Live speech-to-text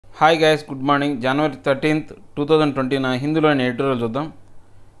Hi guys, good morning. జనవరి 13th 2020 హిందూలోని editorial చూద్దాం.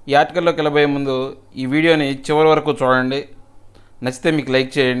 ఈ ఆర్టికల్లోకి వెళ్ళబోయే ముందు ఈ వీడియోని చివరి వరకు చూడండి. నచ్చితే మీకు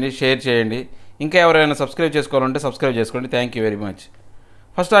లైక్ చేయండి, షేర్ చేయండి. ఇంకా ఎవరైనా సబ్స్క్రైబ్ చేసుకోవాలంటే సబ్స్క్రైబ్ చేసుకోండి. Thank you very much.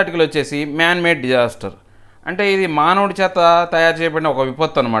 First article వచ్చేసి మ్యాన్ మేడ్ డిజాస్టర్. అంటే ఇది మానవుడి చేత తయారు చేయబడిన ఒక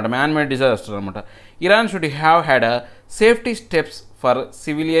విపత్తు అనమాట. మ్యాన్ మేడ్ డిజాస్టర్ అనమాట. Iran should have had safety steps for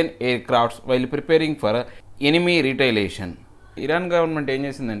civilian air crafts while preparing for enemy రిటైలేషన్. Iran government ఏం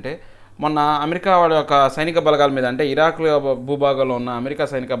చేసిందంటే, మొన్న అమెరికా వాళ్ళ యొక్క సైనిక బలగాల మీద, అంటే ఇరాక్ భూభాగంలో ఉన్న అమెరికా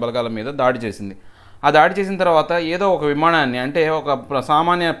సైనిక బలగాల మీద దాడి చేసింది. ఆ దాడి చేసిన తర్వాత ఏదో ఒక విమానాన్ని, అంటే ఒక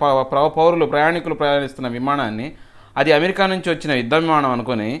సామాన్య పౌరులు ప్రయాణికులు ప్రయాణిస్తున్న విమానాన్ని, అది అమెరికా నుంచి వచ్చిన యుద్ధ విమానం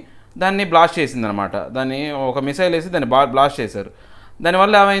అనుకొని దాన్ని బ్లాస్ట్ చేసిందనమాట. దాన్ని ఒక మిసైల్ వేసి దాన్ని బ్లాస్ట్ చేశారు.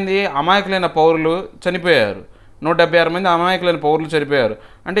 దానివల్ల ఏమైంది, అమాయకులైన పౌరులు చనిపోయారు. 176 మంది అమాయకులైన పౌరులు చనిపోయారు.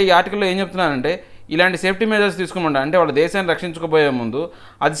 అంటే ఈ ఆర్టికల్లో ఏం చెప్తున్నానంటే, ఇలాంటి సేఫ్టీ మెజర్స్ తీసుకోమంట, అంటే వాళ్ళ దేశాన్ని రక్షించుకోబోయే ముందు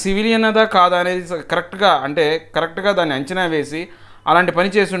అది సివిలియన్ అదా కాదా అనేది కరెక్ట్గా దాన్ని అంచనా వేసి అలాంటి పని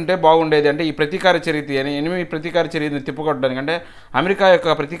చేస్తుంటే బాగుండేది. అంటే ఈ ప్రతీకార చర్య అని ఎనిమిది ప్రతీకార చర్యని తిప్పుకొట్టడానికి, అంటే అమెరికా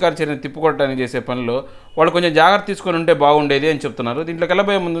యొక్క ప్రతీకార చర్యని తిప్పుకొట్టడానికి చేసే పనిలో వాళ్ళు కొంచెం జాగ్రత్త తీసుకొని ఉంటే బాగుండేది అని చెప్తున్నారు. దీంట్లోకి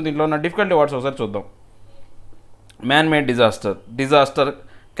వెళ్ళబోయే ముందు దీంట్లో ఉన్న డిఫికల్టీ వర్డ్స్ ఒకసారి చూద్దాం. మ్యాన్ మేడ్ డిజాస్టర్,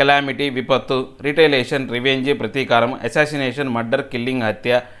 కెలామిటీ విపత్తు, రిటైలేషన్ రివెంజ్ ప్రతీకారం, అసాసినేషన్ మర్డర్ కిల్లింగ్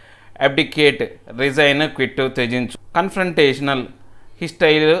హత్య, అబ్డికేట్ రిజైన్ క్విట్ త్యజించు, కన్ఫ్రంటేషనల్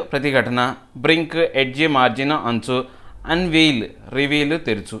హిస్టైల్ ప్రతిఘటన, బ్రింక్ ఎడ్జి మార్జిన్ అంచు, అన్వీల్ రివీల్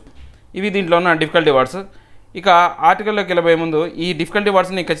తెరుచు. ఇవి దీంట్లో ఉన్న డిఫికల్టీ వర్డ్స్. ఇక ఆర్టికల్లోకి వెళ్ళబోయే ముందు ఈ డిఫికల్టీ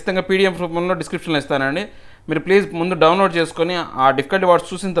వర్డ్స్ని ఖచ్చితంగా పీడిఎఫ్ రూపంలో డిస్క్రిప్షన్లో ఇస్తానండి. మీరు ప్లీజ్ ముందు డౌన్లోడ్ చేసుకొని ఆ డిఫికల్టీ వర్డ్స్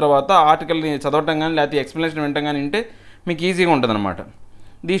చూసిన తర్వాత ఆర్టికల్ని చదవటం కానీ లేకపోతే ఎక్స్ప్లెనేషన్ వినటం కానీ వింటే మీకు ఈజీగా ఉంటుందన్నమాట.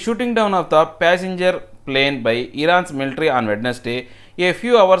 The shooting down of the passenger plane by Iran's military on Wednesday, a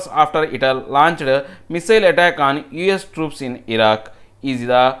few hours after it launched a missile attack on US troops in Iraq, is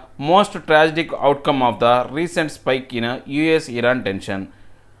the most tragic outcome of the recent spike in US-Iran tension.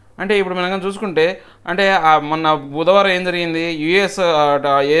 అంటే ఇప్పుడు మనం చూసుకుంటే, అంటే మొన్న బుధవారం ఏం జరిగింది, US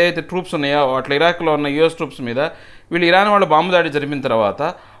ఏదైతే ట్రూప్స్ ఉన్నాయో అట్లా ఇరాక్లో ఉన్న యుఎస్ ట్రూప్స్ మీద వీళ్ళు ఇరాన్ వాళ్ళు బాంబు దాడి జరిపిన తర్వాత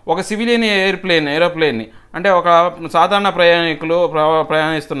ఒక సివిలియన్ ఏరోప్లేన్ని, అంటే ఒక సాధారణ ప్రయాణికులు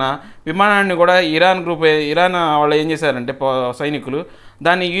ప్రయాణిస్తున్న విమానాన్ని కూడా ఇరాన్ వాళ్ళు ఏం చేశారంటే సైనికులు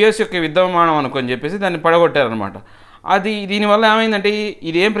దాన్ని యుఎస్ యొక్క యుద్ధ విమానం అనుకొని చెప్పేసి దాన్ని పడగొట్టారనమాట. దీనివల్ల ఏమైందంటే,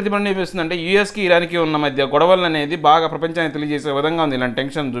 ఇది ఏం ప్రతిబింబిస్తుందంటే యూఎస్కి ఇరాన్కి ఉన్న మధ్య గొడవలు అనేది బాగా ప్రపంచానికి తెలియజేసే విధంగా ఉంది, ఇలాంటి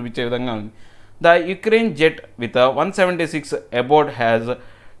టెన్షన్ చూపించే విధంగా ఉంది. The Ukraine jet with 176 about has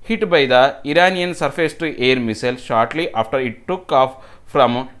hit by the Iranian surface to air missile shortly after it took off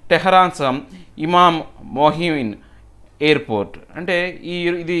from టెహరాన్స్ Imam Mohin airport. అంటే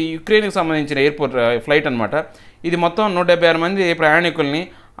ఇది యుక్రెయిన్కి సంబంధించిన ఎయిర్పోర్ట్ ఫ్లైట్ అనమాట. ఇది మొత్తం 176 మంది ప్రయాణికుల్ని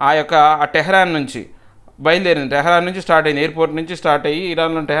ఆ టెహరాన్ నుంచి బయలుదేరింది. టెహరాన్ నుంచి స్టార్ట్ అయింది, ఎయిర్పోర్ట్ నుంచి స్టార్ట్ అయ్యి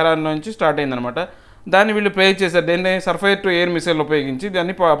ఇరాన్లో టెహరాన్ నుంచి స్టార్ట్ అయిందనమాట. దాన్ని వీళ్ళు ప్రయోగ చేశారు. దీన్ని సర్ఫేస్ టు ఎయిర్ మిసైల్ ఉపయోగించి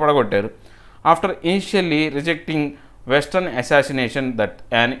దాన్ని పడగొట్టారు. After initially rejecting western assassination that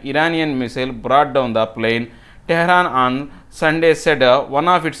an Iranian missile brought down the plane, Tehran on Sunday said one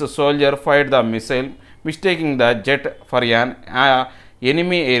of its soldiers fired the missile, mistaking the jet for an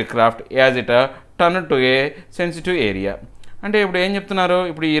enemy aircraft as it turned to a sensitive area. అంటే ఇప్పుడు ఏం చెప్తున్నారు,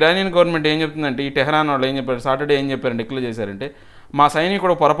 ఇప్పుడు Iranian government ఏం చెప్తుందంటే, ఈ Tehran వాళ్ళు ఏం చెప్పారు, సాటర్డే ఏం చెప్పారు, డిక్లేర్ చేశారంటే, మా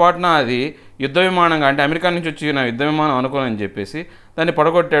సైనికుడు పొరపాటున అది యుద్ధ విమానంగా, అంటే అమెరికా నుంచి వచ్చిన యుద్ధ విమానం అనుకోని చెప్పేసి దాన్ని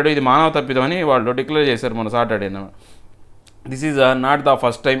పడగొట్టాడు, ఇది మానవ తప్పిదమని వాళ్ళు డిక్లేర్ చేశారు మన Saturday. This is not the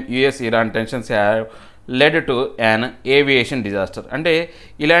first time US Iran tensions have led to an aviation disaster. అంటే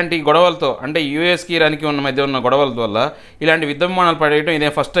ఇలాంటి గొడవలతో, అంటే యూఎస్కి ఇరాన్కి ఉన్న మధ్య ఉన్న గొడవల వల్ల ఇలాంటి యుద్ధ విమానాలు పడేయడం ఇదే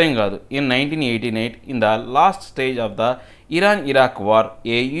ఫస్ట్ టైం కాదు. In 1988 in the last stage of the Iran-Iraq war,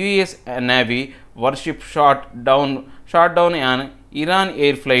 a US Navy warship shot down an Iran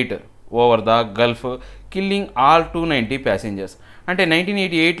air flight over the Gulf, killing all 290 passengers. అంటే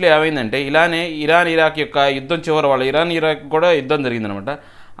 1988లో ఏమైందంటే, ఇలానే ఇరాక్ యొక్క యుద్ధం చివరి వాళ్ళ ఇరాక్ కూడా యుద్ధం జరిగిందనమాట.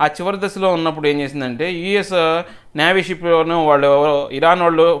 ఆ చివరి దశలో ఉన్నప్పుడు ఏం చేసిందంటే, యుఎస్ నేవీ షిప్లోనూ ఇరాన్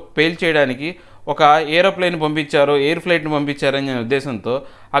వాళ్ళు పేల్చేయడానికి ఒక ఏరోప్లేన్ పంపించారు, ఎయిర్ ఫ్లైట్ని పంపించారనే ఉద్దేశంతో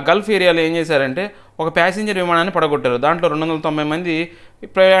ఆ గల్ఫ్ ఏరియాలో ఏం చేశారంటే ఒక ప్యాసింజర్ విమానాన్ని పడగొట్టారు. దాంట్లో 290 మంది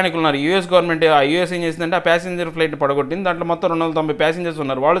ప్రయాణికులు ఉన్నారు. యూఎస్ గవర్నమెంట్ యూఎస్ ఏం చేసిందంటే ఆ ప్యాసింజర్ ఫ్లైట్ని పడగొట్టింది. దాంట్లో మొత్తం 290 ప్యాసింజర్స్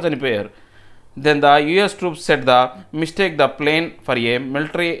ఉన్నారు, వాళ్ళు చనిపోయారు. Then the US troops set the mistake the plane for a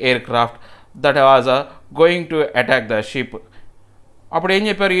military air craft that was going to attack the ship. అప్పుడు ఏం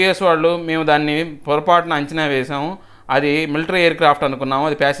చెప్పారు యూఎస్ వాళ్ళు, మేము దాన్ని పొరపాటున అంచనా వేసాము, అది మిలిటరీ ఎయిర్ క్రాఫ్ట్ అనుకున్నాము,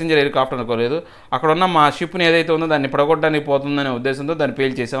 అది ప్యాసింజర్ ఎయిర్ క్రాఫ్ట్ అనుకోలేదు, అక్కడ ఉన్న మా షిప్ని ఏదైతే ఉందో దాన్ని పడగొట్టడానికి పోతుందనే ఉద్దేశంతో దాన్ని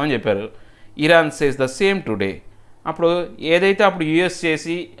పేల్ చేసామని చెప్పారు. Iran says the same today. అప్పుడు యుఎస్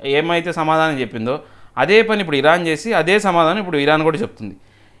చేసి ఏమైతే సమాధానం చెప్పిందో అదే పని ఇప్పుడు ఇరాన్ చేసి అదే సమాధానం ఇప్పుడు ఇరాన్ కూడా చెప్తుంది.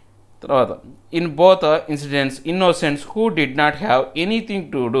 తర్వాత in both incidents innocents who did not have anything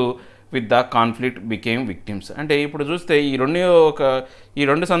to do with the conflict became victims. అంటే ఇప్పుడు చూస్తే ఈ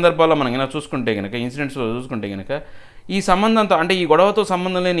రెండు సందర్భాల్లో మనం కనుక చూసుకుంటే కనుక ఇన్సిడెంట్స్లో చూసుకుంటే కనుక ఈ సంబంధంతో అంటే ఈ గొడవతో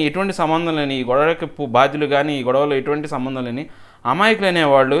సంబంధం లేని ఎటువంటి సంబంధం లేని ఈ గొడవకి బాధ్యులు కానీ ఈ గొడవలో ఎటువంటి సంబంధం లేని అమాయకులు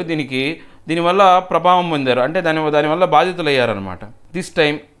అనేవాళ్ళు దీనివల్ల ప్రభావం పొందారు, అంటే దానివల్ల బాధితులు అయ్యారనమాట. This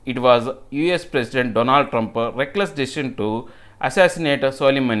time it was US president Donald Trump reckless decision to assassinate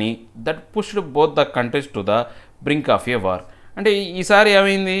సోలిమనీ that pushed both the countries to the brink of a war. అంటే ఈసారి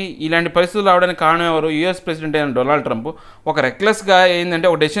ఏమైంది, ఇలాంటి పరిస్థితులు రావడానికి కారణం ఎవరు? యుఎస్ ప్రెసిడెంట్ అయిన డొనాల్డ్ ట్రంప్ ఒక రెక్లెస్గా ఏంటంటే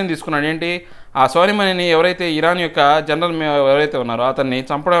ఒక డెసిషన్ తీసుకున్నాడు. ఏంటి, ఆ సోలిమనీని ఎవరైతే ఇరాన్ యొక్క జనరల్ ఎవరైతే ఉన్నారో అతన్ని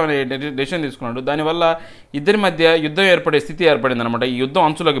చంపడం అనే డెసిషన్ తీసుకున్నాడు. దానివల్ల ఇద్దరి మధ్య యుద్ధం ఏర్పడే స్థితి ఏర్పడింది అనమాట. ఈ యుద్ధం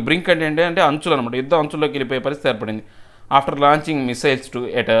అంచులోకి బ్రింక్ అంటే అంచులు అనమాట, యుద్ధం అంచులోకి వెళ్ళిపోయే పరిస్థితి ఏర్పడింది. After launching missiles to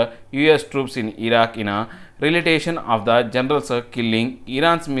at US troops in Iraq in రిలేటేషన్ of the generals killing,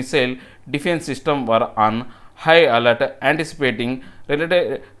 Iran's missile defence system were on high alert anticipating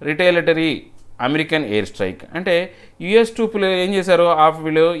రిటైలటరీ American air strike. అంటే యుఎస్ ట్రూపులు ఏం చేశారు,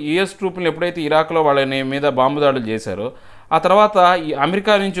 వీళ్ళు యుఎస్ ట్రూపులు ఎప్పుడైతే ఇరాక్లో వాళ్ళని మీద బాంబు దాడులు చేశారో ఆ తర్వాత ఈ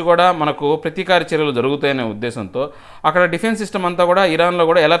అమెరికా నుంచి కూడా మనకు ప్రతీకార చర్యలు జరుగుతాయనే ఉద్దేశంతో అక్కడ డిఫెన్స్ సిస్టమ్ అంతా కూడా ఇరాన్లో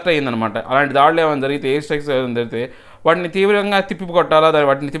కూడా అలర్ట్ అయ్యిందనమాట. అలాంటి దాడులు ఏమైనా జరిగితే, ఎయిర్ స్ట్రైక్స్ ఏమైనా జరిగితే వాటిని తీవ్రంగా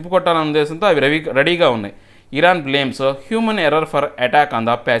వాటిని తిప్పికొట్టాలనే ఉద్దేశంతో అవి రెడీగా ఉన్నాయి. Iran blames human error for attack on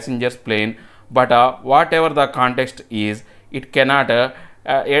the passengers plane, but what ever the context is it cannot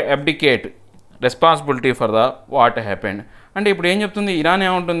అబ్డికేట్ responsibility for the what happened. అంటే ఇప్పుడు ఏం చెప్తుంది ఇరాన్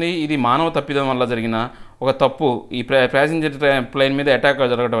ఏముంటుంది, ఇది మానవ తప్పిదం వల్ల జరిగిన ఒక తప్పు, ఈ ప్యాసింజర్ ప్లేన్ మీద అటాక్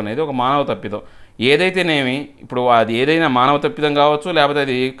జరగడం అనేది ఒక మానవ తప్పిదం. ఏదైతేనేమి ఇప్పుడు అది ఏదైనా మానవ తప్పిదం కావచ్చు, లేకపోతే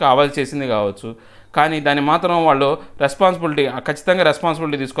అది కావాల్సి చేసింది కావచ్చు, కానీ దాన్ని మాత్రం వాళ్ళు ఖచ్చితంగా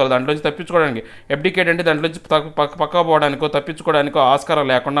రెస్పాన్సిబిలిటీ తీసుకోవాలి. దాంట్లోంచి తప్పించుకోవడానికి అబ్డికేట్ అంటే దాంట్లోంచి పక్క పోవడానికో తప్పించుకోవడానికో ఆస్కారం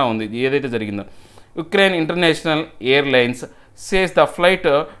లేకుండా ఉంది ఏదైతే జరిగిందో. Ukraine international airlines says the flight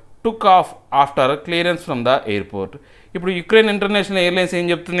took off after clearance from the airport. ఇప్పుడు యుక్రెయిన్ ఇంటర్నేషనల్ ఎయిర్లైన్స్ ఏం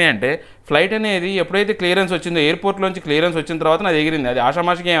చెప్తుంది అంటే ఫ్లైట్ అనేది ఎప్పుడైతే క్లియరెన్స్ వచ్చిందో, ఎయిర్పోర్ట్లోంచి క్లియరెన్స్ వచ్చిన తర్వాత అది ఎగిరింది, అది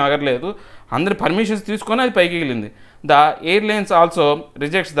ఆషామాషికి ఏం ఎగరలేదు, అందరి పర్మిషన్స్ తీసుకొని అది పైకి ఎగిరింది. The airlines also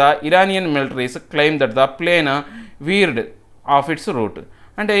rejects the Iranian militaries claim that the plane వీర్డ్ of it's route.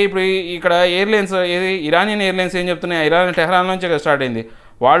 అంటే ఇప్పుడు ఇక్కడ ఎయిర్లైన్స్ ఇరానియన్ ఎయిర్లైన్స్ ఏం చెప్తున్నాయి, ఇరాన్ టెహ్రాన్ నుంచి స్టార్ట్ అయింది,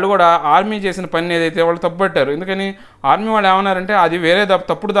 వాళ్ళు కూడా ఆర్మీ చేసిన పని ఏదైతే వాళ్ళు తప్పుపట్టారు. ఎందుకని ఆర్మీ వాళ్ళు ఏమన్నారంటే అది వేరే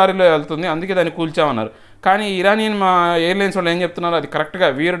తప్పుడు దారిలో వెళ్తుంది, అందుకే దాన్ని కూల్చామన్నారు. కానీ ఇరానియన్ ఎయిర్లైన్స్ వాళ్ళు ఏం చెప్తున్నారు, అది కరెక్ట్గా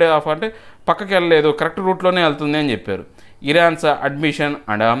వీర్డ్ ఆఫ్ అంటే పక్కకి వెళ్ళలేదు, కరెక్ట్ రూట్లోనే వెళ్తుంది అని చెప్పారు. Iran's admission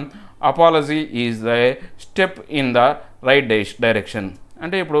and apology is the step in the right direction.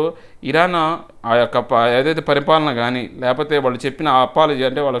 అంటే ఇప్పుడు ఇరాన్ ఆ యొక్క ఏదైతే పరిపాలన కానీ లేకపోతే వాళ్ళు చెప్పిన అపాలజీ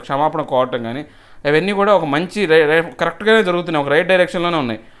అంటే వాళ్ళ క్షమాపణ కోరటం కానీ అవన్నీ కూడా ఒక మంచి కరెక్ట్గానే జరుగుతున్నాయి, ఒక రైట్ డైరెక్షన్లోనే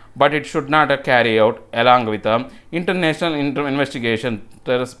ఉన్నాయి. But it should not carry out along with international investigation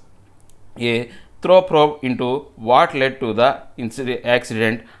A throw probe into what led to the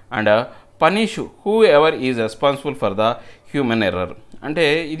accident and punish who ever is responsible for the human error. అంటే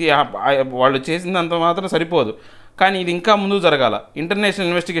ఇది వాళ్ళు చేసిందంత మాత్రం సరిపోదు, కానీ ఇది ఇంకా ముందు జరగాల. ఇంటర్నేషనల్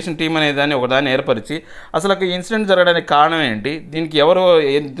ఇన్వెస్టిగేషన్ టీమ్ అనే దాన్ని ఒకదాన్ని ఏర్పరిచి అసలు ఈ ఇన్సిడెంట్ జరగడానికి కారణం ఏంటి, దీనికి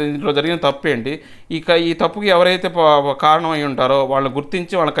దీంట్లో జరిగిన తప్పు ఏంటి, ఈ తప్పుకి ఎవరైతే కారణం అయి ఉంటారో వాళ్ళని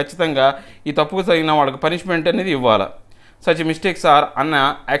గుర్తించి వాళ్ళకి ఖచ్చితంగా ఈ తప్పుకు తగిన వాళ్ళకి పనిష్మెంట్ అనేది ఇవ్వాలి. Such mistakes are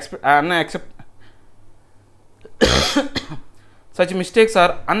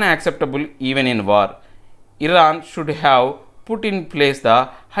unacceptable even in war. Iran should have put in place the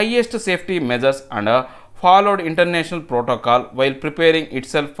highest safety measures and followed international protocol while preparing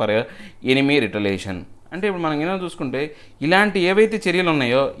itself for enemy retaliation. అంటే ఇప్పుడు మనం ఏమైనా చూసుకుంటే ఇలాంటి ఏవైతే చర్యలు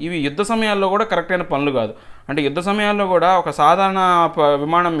ఉన్నాయో ఇవి యుద్ధ సమయాల్లో కూడా కరెక్ట్ అయిన పనులు కాదు. అంటే యుద్ధ సమయాల్లో కూడా ఒక సాధారణ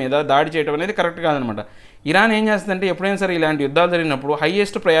విమానం మీద దాడి చేయడం అనేది కరెక్ట్ కాదనమాట. ఇరాన్ ఏం చేస్తుందంటే ఎప్పుడైనా సరే ఇలాంటి యుద్ధాలు జరిగినప్పుడు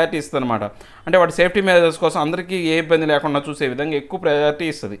హైయెస్ట్ ప్రయారిటీ ఇస్తుంది అనమాట. అంటే వాటి సేఫ్టీ మెజర్స్ కోసం అందరికీ ఏ ఇబ్బంది లేకుండా చూసే విధంగా ఎక్కువ ప్రయారిటీ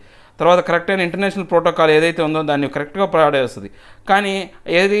ఇస్తుంది. తర్వాత కరెక్ట్ అయిన ఇంటర్నేషనల్ ప్రోటోకాల్ ఏదైతే ఉందో దాన్ని కరెక్ట్గా పాడేస్తుంది. కానీ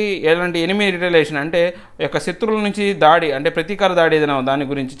ఎలాంటి ఎనిమీ రిటైలేషన్ అంటే యొక్క శత్రువుల నుంచి దాడి అంటే ప్రతీకార దాడి ఏదైనా దాని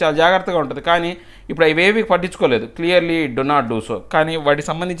గురించి చాలా జాగ్రత్తగా ఉంటుంది. కానీ ఇప్పుడు అవేవి పట్టించుకోలేదు, clearly do not do so. కానీ వాటికి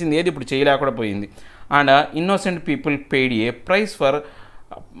సంబంధించింది ఏది ఇప్పుడు చేయలేకుండా పోయింది. And innocent people paid A price for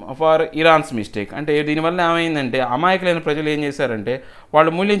Iran's mistake. అంటే దీనివల్ల ఏమైందంటే అమాయకులైన ప్రజలు ఏం చేశారంటే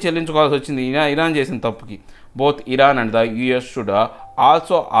వాళ్ళు మూల్యం చెల్లించుకోవాల్సి వచ్చింది ఇరాన్ చేసిన తప్పుకి. Both Iran and the US should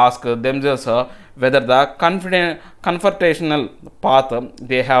also ask themselves whether the కన్ఫర్టేషనల్ path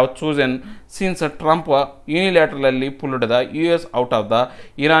they have chosen since Trump యూనిలాటరల్లీ pulled the US out of the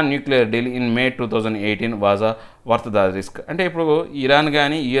Iran nuclear deal in May 2018 was worth the risk. అంటే ఇప్పుడు Iran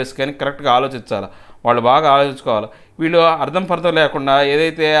కానీ US కానీ కరెక్ట్గా ఆలోచించాలి. వాళ్ళు బాగా ఆలోచించుకోవాలి. వీళ్ళు అర్థం పర్థం లేకుండా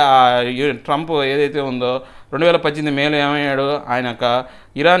ఏదైతే ట్రంప్ ఏదైతే ఉందో 2018 మేలో ఏమయ్యాడు, ఆయన యొక్క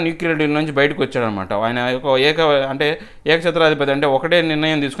ఇరాన్ న్యూక్లియర్ డీల్ నుంచి బయటకు వచ్చాడనమాట. ఆయన అంటే ఏకఛత్రాధిపతి, అంటే ఒకటే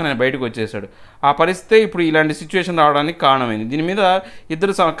నిర్ణయం తీసుకుని ఆయన బయటకు వచ్చేసాడు. ఆ పరిస్థితి ఇప్పుడు ఇలాంటి సిచ్యువేషన్ రావడానికి కారణమైంది. దీని మీద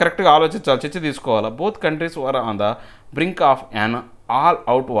ఇద్దరు కరెక్ట్గా ఆలోచించాలి, చర్చ తీసుకోవాలి. Both countries were on the brink of an all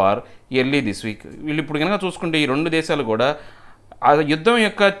out war early this week. వీళ్ళు ఇప్పుడు కనుక చూసుకుంటే ఈ రెండు దేశాలు కూడా ఆ యుద్ధం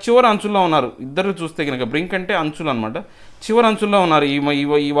యొక్క చివరి అంచుల్లో ఉన్నారు. ఇద్దరు చూస్తే కనుక బ్రింక్ అంటే అంచులు అనమాట, చివరి అంచుల్లో ఉన్నారు.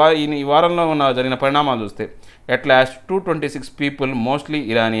 ఈ వారంలో ఉన్న జరిగిన పరిణామాలు చూస్తే at last 226 people mostly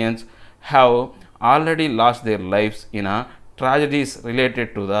Iranians have already last there lifes in a tragedies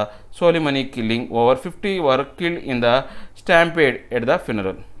related to the సోలిమనీ killing. Over 50 were killed in the stampede at the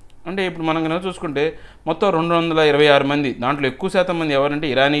funeral. అంటే ఇప్పుడు మనం కనుక చూసుకుంటే మొత్తం 226 మంది, దాంట్లో ఎక్కువ శాతం మంది ఎవరంటే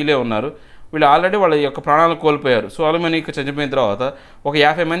ఇరానీలే ఉన్నారు. వీళ్ళు ఆల్రెడీ వాళ్ళ యొక్క ప్రాణాలు కోల్పోయారు. సోలిమనీకి చనిపోయిన తర్వాత ఒక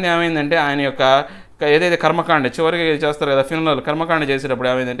 50 మంది ఏమైందంటే ఆయన యొక్క ఏదైతే కర్మకాండ చివరికి చేస్తారు కదా ఫ్యూనరల్, కర్మకాండ చేసేటప్పుడు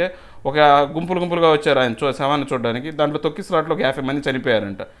ఏమైందంటే ఒక గుంపులుగా వచ్చారు ఆయన శవాన్ని చూడడానికి. దాంట్లో తొక్కిసలాట్లో ఒక 50 మంది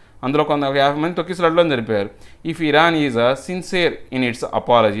చనిపోయారంట. అందులో ఒక 50 మంది తొక్కిసలాట్లో చనిపోయారు. If Iran is a sincere in it's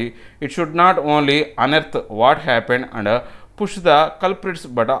apology, it should not only అనెర్త్ what happened and push the culprits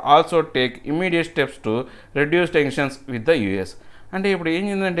but also take immediate steps to reduce tensions with the US. అంటే ఇప్పుడు ఏం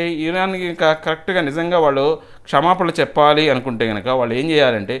చేసిందంటే ఇరాన్కి కరెక్ట్గా నిజంగా వాళ్ళు క్షమాపణలు చెప్పాలి అనుకుంటే కనుక వాళ్ళు ఏం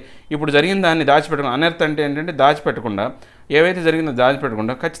చేయాలంటే ఇప్పుడు జరిగిన దాన్ని దాచిపెట్టకుండా, అనర్థ అంటే ఏంటంటే దాచిపెట్టకుండా, ఏవైతే జరిగిందో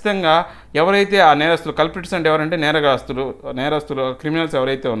దాచిపెట్టకుండా ఖచ్చితంగా ఎవరైతే ఆ నేరస్తులు, కల్ప్రిట్స్ అంటే ఎవరంటే నేరస్తులు క్రిమినల్స్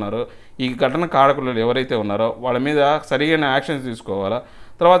ఎవరైతే ఉన్నారో, ఈ ఘటన కారకులు ఎవరైతే ఉన్నారో వాళ్ళ మీద సరైన యాక్షన్స్ తీసుకోవాలా.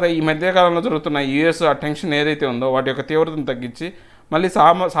 తర్వాత ఈ మధ్యకాలంలో జరుగుతున్న యూఎస్ ఆ టెన్షన్ ఏదైతే ఉందో వాటి యొక్క తీవ్రతను తగ్గించి మళ్ళీ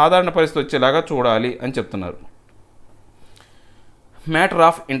సాధారణ పరిస్థితి వచ్చేలాగా చూడాలి అని చెప్తున్నారు. మ్యాటర్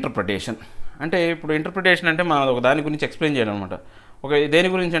ఆఫ్ ఇంటర్ప్రిటేషన్ అంటే ఇప్పుడు ఇంటర్ప్రిటేషన్ అంటే మనం ఒక దాని గురించి ఎక్స్ప్లెయిన్ చేయడం అనమాట. దేని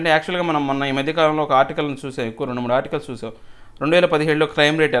గురించి అంటే యాక్చువల్గా మనం మొన్న ఈ మధ్యకాలంలో ఒక ఆర్టికల్ని చూసాం, ఎక్కువ 2-3 ఆర్టికల్స్ చూసాం. 2017లో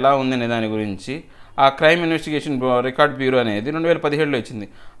క్రైమ్ రేట్ ఎలా ఉందనే దాని గురించి ఆ క్రైమ్ ఇన్వెస్టిగేషన్ రికార్డ్ బ్యూరో అనేది 2017లో ఇచ్చింది.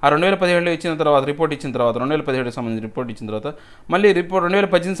 ఆ 2017లో ఇచ్చిన తర్వాత రిపోర్ట్ ఇచ్చిన తర్వాత 2017కి సంబంధించిన రిపోర్ట్ ఇచ్చిన తర్వాత మళ్ళీ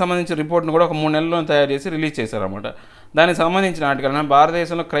 2018 సంబంధించిన రిపోర్ట్ను కూడా ఒక 3 నెలల్లో తయారు చేసి రిలీజ్ చేశారన్నమాట. దానికి సంబంధించిన ఆర్టికల్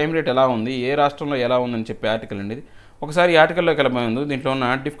భారతదేశంలో క్రైమ్ రేట్ ఎలా ఉంది, ఏ రాష్ట్రంలో ఎలా ఉందని చెప్పే ఆర్టికల్ అండి. ఒకసారి ఈ ఆర్టికల్లోకి వెళ్ళబోయే ముందు దీంట్లో ఉన్న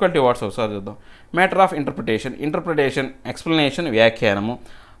డిఫికల్టీ వర్డ్స్ ఒకసారి చూద్దాం. Matter of interpretation, explanation వ్యాఖ్యానము,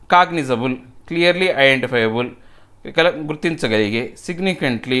 cognisable, clearly identifiable గుర్తించగలిగే,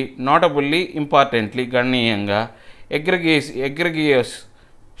 significantly, నోటబుల్లీ, importantly గణనీయంగా, ఎగ్రిగియస్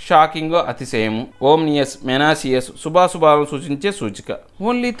షాకింగ్ అతిశయము, ఓమ్నియస్, మెనాసియస్ శుభాశుభాలను సూచించే సూచిక.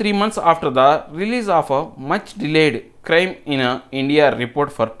 Only 3 months after the release of a much delayed crime in India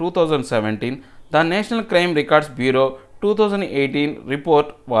report for 2017, the national crime records bureau 2018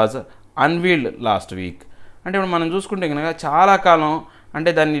 report was unveiled last week. అంటే ఇప్పుడు మనం చూసుకుంటే కనుక చాలా కాలం అంటే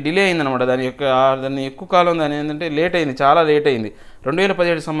దాన్ని డిలే అయిందనమాట. దాన్ని ఎక్కువ కాలం దాని ఏంటంటే లేట్ అయింది, చాలా లేట్ అయింది.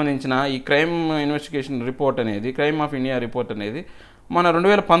 2017 సంబంధించిన ఈ క్రైమ్ ఇన్వెస్టిగేషన్ రిపోర్ట్ అనేది, క్రైమ్ ఆఫ్ ఇండియా రిపోర్ట్ అనేది మన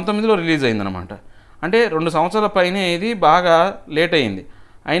 2019లో రిలీజ్ అయిందనమాట. అంటే 2 సంవత్సరాల పైనే ఇది బాగా లేట్ అయింది.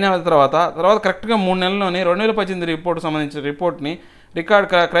 అయిన తర్వాత కరెక్ట్గా 3 నెలల్లోనే 2018 రిపోర్ట్ సంబంధించిన రిపోర్ట్ని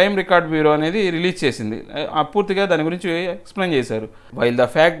క్రైమ్ రికార్డ్ బ్యూరో అనేది రిలీజ్ చేసింది. పూర్తిగా దాని గురించి ఎక్స్ప్లెయిన్ చేశారు. While the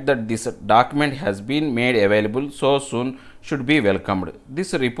fact that this document has been made available so soon should be welcomed.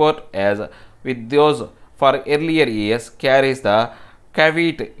 This report as with those for earlier years carries the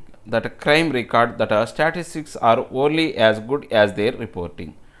caveat that crime record that statistics are only as good as their reporting.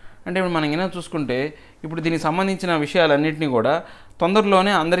 అంటే ఇప్పుడు మనం ఏమైనా చూసుకుంటే ఇప్పుడు దీనికి సంబంధించిన విషయాలన్నింటినీ కూడా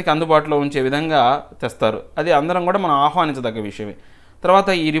తొందరలోనే అందరికీ అందుబాటులో ఉంచే విధంగా తెస్తారు. అది అందరం కూడా మనం ఆహ్వానించదగ్గ విషయమే. తర్వాత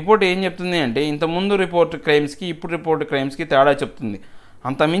ఈ రిపోర్ట్ ఏం చెప్తుంది అంటే ఇంతకుముందు రిపోర్ట్ క్రైమ్స్కి ఇప్పుడు రిపోర్ట్ క్రైమ్స్కి తేడా చెప్తుంది.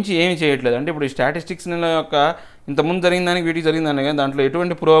 అంతమించి ఏమీ చేయట్లేదు. అంటే ఇప్పుడు ఈ స్టాటిస్టిక్స్ యొక్క ఇంతకుముందు జరిగిన దానికి వీటికి జరిగిందని కానీ దాంట్లో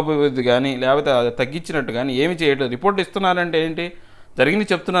ఎటువంటి పురోభివృద్ధి కానీ లేకపోతే తగ్గించినట్టు కానీ ఏమీ చేయట్లేదు. రిపోర్ట్ ఇస్తున్నారంటే ఏంటి, జరిగింది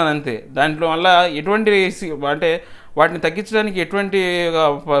చెప్తున్నాను అంతే. దాంట్లో వల్ల ఎటువంటి అంటే వాటిని తగ్గించడానికి ఎటువంటి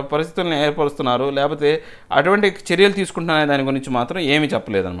పరిస్థితులను ఏర్పరుస్తున్నారు లేకపోతే అటువంటి చర్యలు తీసుకుంటున్నారనే దాని గురించి మాత్రం ఏమీ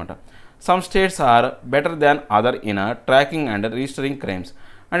చెప్పలేదన్నమాట. Some states are better than other in tracking and registering crimes.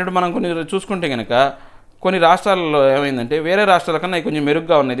 అంటే మనం కొన్ని చూసుకుంటే కనుక కొన్ని రాష్ట్రాలలో ఏమైందంటే వేరే రాష్ట్రాల కన్నా కొంచెం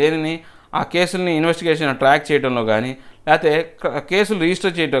మెరుగ్గా ఉన్నాయి. దేనిని ఆ కేసుల్ని ఇన్వెస్టిగేషన్ ట్రాక్ చేయడంలో కానీ లేకపోతే కేసులు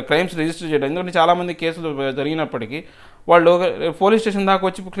రిజిస్టర్ చేయడం, క్రైమ్స్ రిజిస్టర్ చేయడం. ఎందుకంటే చాలామంది కేసులు జరిగినప్పటికీ వాళ్ళు పోలీస్ స్టేషన్ దాకా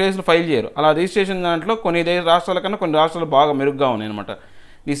వచ్చి కేసులు ఫైల్ చేయరు. అలా రిజిస్ట్రేషన్ దాంట్లో కొన్ని రాష్ట్రాల కన్నా కొన్ని రాష్ట్రాలు బాగా మెరుగ్గా ఉన్నాయి అనమాట.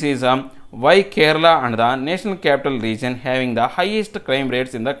 This is why Kerala and the national capital region having the highest crime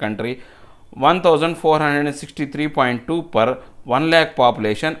rates in the country 1463.2 per 1 lakh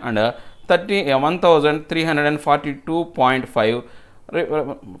population and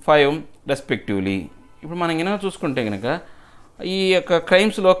 1342.5 respectively. ఇప్పుడు మనం కనుక చూసుకుంటే కనుక ఈ యొక్క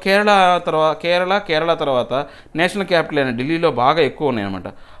క్రైమ్స్లో కేరళ తర్వాత నేషనల్ క్యాపిటల్ అయిన ఢిల్లీలో బాగా ఎక్కువ ఉన్నాయన్నమాట.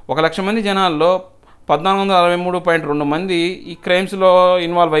 1,00,000 మంది జనాల్లో 1463.2 మంది ఈ క్రైమ్స్లో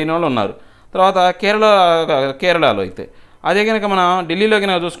ఇన్వాల్వ్ అయిన వాళ్ళు ఉన్నారు. తర్వాత కేరళలో అయితే అదే కనుక మనం ఢిల్లీలో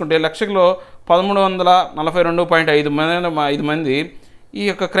కనుక చూసుకుంటే లక్షలో 1342.5 మంది ఈ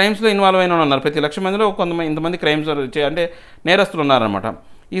యొక్క క్రైమ్స్లో ఇన్వాల్వ్ అయిన వాళ్ళు ఉన్నారు. ప్రతి 1,00,000 మందిలో ఇంతమంది క్రైమ్స్ అంటే నేరస్తులు ఉన్నారనమాట.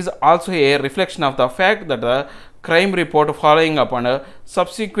 Is also a reflection of the fact that the crime report following up and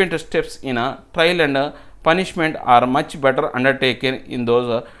subsequent steps in a trial and punishment are much better undertaken in those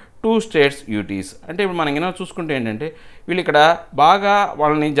two states duties. అంటే ఇప్పుడు మనం ఏమైనా చూసుకుంటే ఏంటంటే వీళ్ళు ఇక్కడ బాగా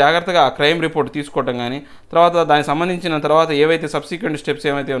వాళ్ళని జాగ్రత్తగా ఆ క్రైమ్ రిపోర్ట్ తీసుకోవటం కానీ తర్వాత దానికి సంబంధించిన తర్వాత ఏవైతే సబ్సిక్వెంట్ స్టెప్స్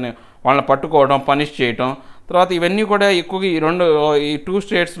ఏవైతే ఉన్నాయో వాళ్ళని పట్టుకోవడం, పనిష్ చేయటం, తర్వాత ఇవన్నీ కూడా ఎక్కువగా ఈ టూ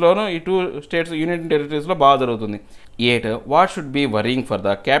స్టేట్స్లోనూ ఈ టూ స్టేట్స్ యూనియన్ టెరిటరీస్లో బాగా జరుగుతుంది. 8. What should be worrying for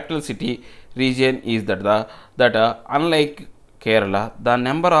the capital city region is that unlike Kerala, the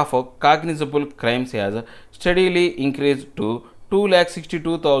number of cognizable crimes has steadily increased to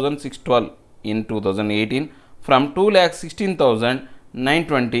 2,62,612 in 2018 from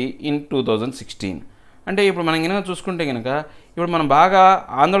 2,16,920 in 2016. అంటే ఇప్పుడు మనం కనుక చూసుకుంటే కనుక ఇప్పుడు మనం బాగా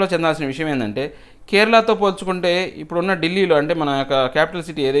ఆందోళన చెందాల్సిన విషయం ఏంటంటే కేరళతో పోల్చుకుంటే ఇప్పుడున్న ఢిల్లీలో అంటే మన యొక్క క్యాపిటల్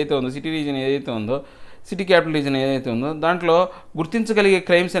సిటీ ఏదైతే ఉందో, సిటీ రీజన్ ఏదైతే ఉందో, సిటీ క్యాపిటల్ రీజన్ ఏదైతే ఉందో దాంట్లో గుర్తించగలిగే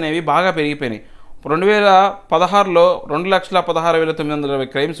క్రైమ్స్ అనేవి బాగా పెరిగిపోయినాయి. 2016లో 2,16,920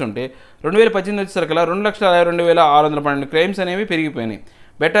 క్రైమ్స్ ఉంటే 2018 వచ్చేసరికల్లా 2,62,612 క్రైమ్స్ అనేవి పెరిగిపోయినాయి.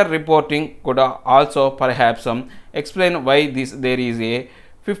 బెటర్ రిపోర్టింగ్ కూడా also perhaps explain why there is a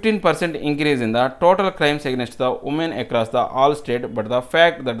 15% increase in the total crimes against the women across the all state, but the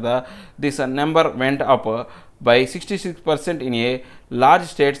fact that this number went up by 66% in a large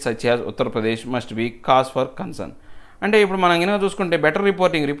state such as Uttar Pradesh must be cause for concern. అంటే ఇప్పుడు మనం కనుక చూసుకుంటే better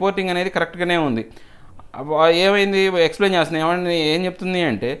reporting అనేది కరెక్ట్గానే ఉంది. ఏమైంది explain చేస్తున్నాయి ఏం చెప్తుంది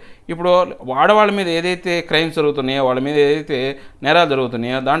అంటే ఇప్పుడు ఆడవాళ్ళ మీద ఏదైతే క్రైమ్స్ జరుగుతున్నాయో, వాళ్ళ మీద ఏదైతే నేరాలు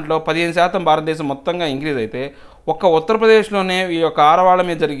జరుగుతున్నాయో దాంట్లో 15% భారతదేశం మొత్తంగా ఇంక్రీజ్ అయితే ఒక్క ఉత్తరప్రదేశ్లోనే ఈ యొక్క ఆడవాళ్ళ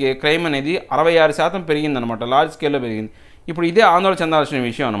మీద జరిగే క్రైమ్ అనేది 66% పెరిగిందనమాట. లార్జ్ స్కేల్లో పెరిగింది. ఇప్పుడు ఇదే ఆందోళన చెందాల్సిన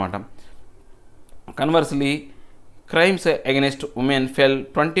విషయం అనమాట. కన్వర్స్లీ crimes against women full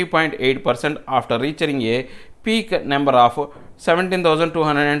 20.8% after reaching A peak number of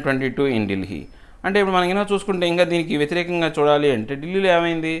 17,222 in Delhi. అంటే ఇప్పుడు మనం ఏమైనా చూసుకుంటే ఇంకా దీనికి వ్యతిరేకంగా చూడాలి అంటే ఢిల్లీలో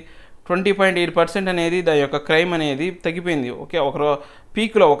ఏమైంది 20.8% అనేది దాని యొక్క క్రైమ్ అనేది తగ్గిపోయింది. ఓకే,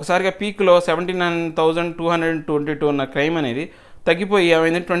 ఒకసారిగా పీక్లో 17,222 ఉన్న క్రైమ్ అనేది తగ్గిపోయి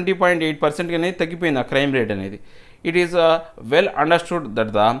ఏమైంది 20.8% అనేది తగ్గిపోయింది ఆ క్రైమ్ రేట్ అనేది. It is well understood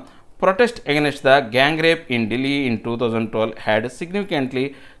that the protest against the gang rape in Delhi in 2012 had significantly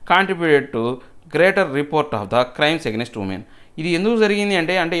contributed to greater report of the crimes against women. ఇది ఎందుకు జరిగింది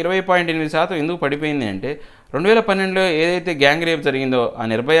అంటే 20.8% ఎందుకు పడిపోయింది అంటే 2012లో ఏదైతే గ్యాంగ్ రేప్ జరిగిందో, ఆ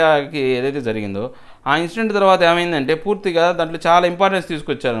నిర్భయకి ఏదైతే జరిగిందో ఆ ఇన్సిడెంట్ తర్వాత ఏమైందంటే పూర్తిగా దాంట్లో చాలా ఇంపార్టెన్స్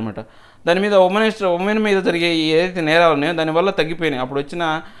తీసుకొచ్చారనమాట. దాని మీద ఉమెన్ మీద జరిగే ఏదైతే నేరాలు ఉన్నాయో దానివల్ల తగ్గిపోయినాయి. అప్పుడు వచ్చిన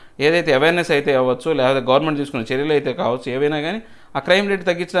ఏదైతే అవేర్నెస్ అయితే అవ్వచ్చు, లేకపోతే గవర్నమెంట్ తీసుకున్న చర్యలు అయితే కావచ్చు, ఏవైనా కానీ ఆ క్రైమ్ రేట్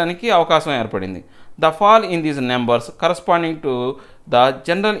తగ్గించడానికి అవకాశం ఏర్పడింది. The fall in these numbers corresponding to the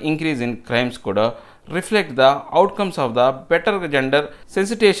general increase in crimes కూడా reflect the outcomes of the better gender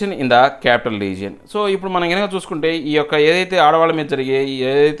సెన్సిటేషన్ in the capital region. So ఇప్పుడు మనం కనుక చూసుకుంటే ఈ యొక్క ఏదైతే ఆడవాళ్ళ మీద జరిగే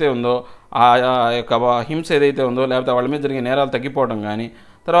ఏదైతే ఉందో ఆ యొక్క హింస ఏదైతే ఉందో, లేకపోతే వాళ్ళ మీద జరిగే నేరాలు తగ్గిపోవడం కానీ,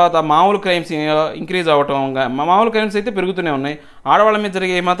 తర్వాత మామూలు క్రైమ్స్ ఇంక్రీజ్ అవ్వటం, మామూలు క్రైమ్స్ అయితే పెరుగుతూనే ఉన్నాయి, ఆడవాళ్ళ మీద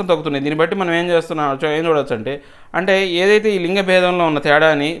జరిగే మాత్రం తగ్గుతున్నాయి. దీన్ని బట్టి మనం ఏం చూడవచ్చు అంటే ఏదైతే ఈ లింగ భేదంలో ఉన్న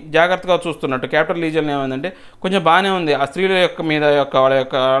తేడాని జాగ్రత్తగా చూస్తున్నట్టు క్యాపిటల్ రీజియన్ ఏమైందంటే కొంచెం బాగానే ఉంది. ఆ స్త్రీల యొక్క మీద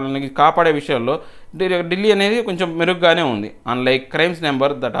వాళ్ళని కాపాడే విషయాల్లో ఢిల్లీ అనేది కొంచెం మెరుగ్గానే ఉంది. Unlike crimes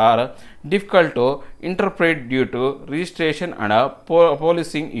number that are difficult to interpret due to registration and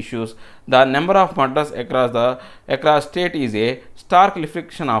policing issues, the number of murders across state is a stark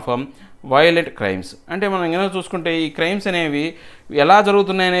reflection of violent crimes. అంటే మనం ఏమైనా చూసుకుంటే ఈ క్రైమ్స్ అనేవి ఎలా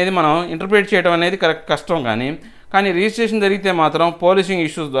జరుగుతున్నాయి అనేది మనం ఇంటర్ప్రిట్ చేయడం అనేది కష్టం. కానీ రిజిస్ట్రేషన్ జరిగితే మాత్రం పోలీసింగ్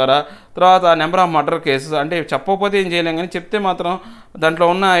ఇష్యూస్ ద్వారా, తర్వాత నెంబర్ ఆఫ్ మర్డర్ కేసెస్ అంటే చెప్పకపోతే ఏం చేయలేం, కానీ చెప్తే మాత్రం దాంట్లో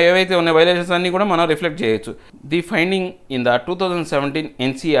ఉన్న ఏవైతే ఉన్న వైలేషన్స్ అన్నీ కూడా మనం రిఫ్లెక్ట్ చేయొచ్చు. The finding in the 2017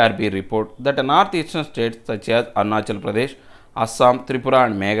 NCRB report that north eastern states such as Arunachal Pradesh, Assam, Tripura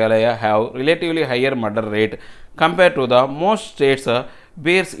and Meghalaya have relatively higher murder rate compare to the most states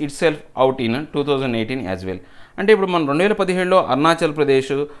bears it self out in 2018 as well. అంటే ఇప్పుడు మనం 2017లో అరుణాచల్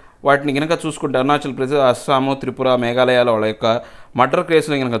ప్రదేశ్ వాటిని కనుక చూసుకుంటే, అరుణాచల్ ప్రదేశ్, అస్సాము, త్రిపుర, మేఘాలయాల వాళ్ళ యొక్క murder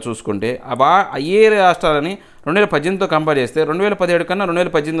కేసులు కనుక చూసుకుంటే ఏ రాష్ట్రాలని 2018తో కంపేర్ చేస్తే 2017 కన్నా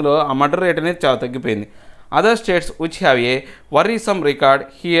 2018లో ఆ మర్డర్ రేట్ అనేది చాలా తగ్గిపోయింది. Other states which have a worrisome record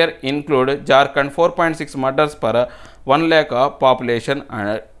here include Jharkhand 4.6 murders per 1 lakh population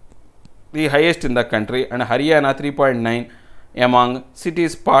and the highest in the country, and Haryana 3.9 among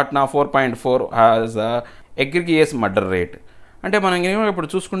cities. Patna 4.4 has a egregious murder rate. అంటే మనం ఇప్పుడు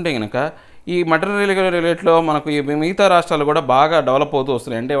చూసుకుంటే కనుక ఈ murder రేట్లో మనకు ఈ మిగతా రాష్ట్రాలు కూడా బాగా డెవలప్ అవుతూ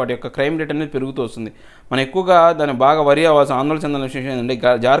వస్తున్నాయి. అంటే వాటి యొక్క క్రైమ్ రేట్ అనేది పెరుగుతూ వస్తుంది. మనం ఎక్కువగా దాన్ని బాగా వరి అవ్వాల్సిన ఆందోళన చెందిన విషయం ఏంటంటే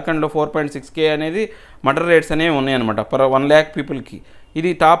జార్ఖండ్లో 4.6K అనేది మర్డర్ రేట్స్ అనేవి ఉన్నాయన్నమాట పర్ 1 lakh పీపుల్కి.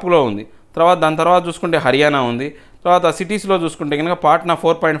 ఇది టాప్లో ఉంది. దాని తర్వాత చూసుకుంటే హర్యానా ఉంది. తర్వాత సిటీస్లో చూసుకుంటే కనుక పాట్నా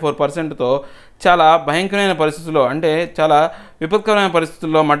 4.4%తో చాలా భయంకరమైన పరిస్థితుల్లో, అంటే చాలా విపత్కరమైన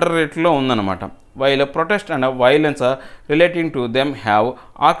పరిస్థితుల్లో మర్డర్ రేట్లో ఉందన్నమాట. While protest and violence relating to them have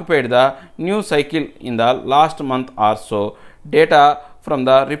occupied the news cycle in the last month or so, data from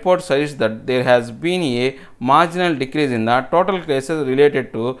the report suggests that there has been a marginal decrease in the total cases related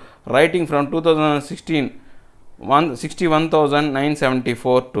to rioting from 2016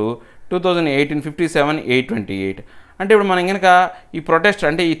 61,974 to 2018 57,828. అంటే ఇప్పుడు మనం కనుక ఈ protest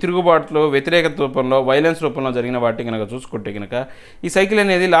అంటే ఈ తిరుగుబాటులో వ్యతిరేకత రూపంలో violence రూపంలో జరిగిన వాటి కనుక చూసుకుంటే కనుక ఈ సైకిల్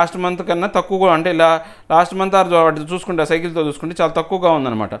అనేది లాస్ట్ మంత్ కన్నా తక్కువగా, అంటే లాస్ట్ మంత్ వాటి చూసుకుంటే సైకిల్తో చూసుకుంటే చాలా తక్కువగా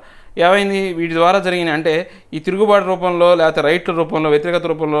ఉందన్నమాట. ఏమైంది వీటి ద్వారా జరిగిన అంటే ఈ తిరుగుబాటు రూపంలో లేకపోతే రైట్ల రూపంలో వ్యతిరేకత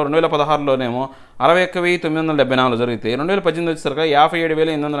రూపంలో 2016లోనేమో 61,974 జరిగితే 2018 వచ్చేసరికి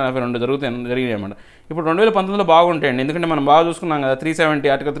 57,842 జరిగినాయి అన్నమాట. ఇప్పుడు 2019లో బాగుంటాయండి, ఎందుకంటే మనం బాగా చూసుకున్నాం కదా.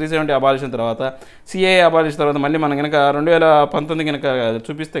 ఆర్టికల్ 370 అబాలిషన్ తర్వాత, సిఏఏ అబాలిషన్ తర్వాత మళ్ళీ మనం కనుక 2019 కనుక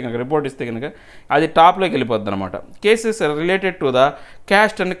చూపిస్తే కనుక రిపోర్ట్ ఇస్తే కనుక అది టాప్లోకి వెళ్ళిపోద్ది అనమాట. Cases related to the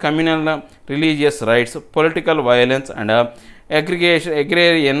cast and communal religious rights, political violence and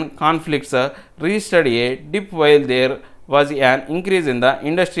agrarian conflicts registered a dip, while there was an increase in the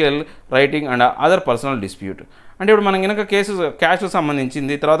industrial rioting and other personal dispute. అంటే ఇప్పుడు మనం కనుక cases క్యాష్కు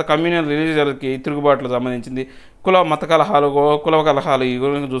సంబంధించింది, తర్వాత communal రిలీజియస్కి తిరుగుబాట్లకు సంబంధించింది, మత కలహాలు ఈ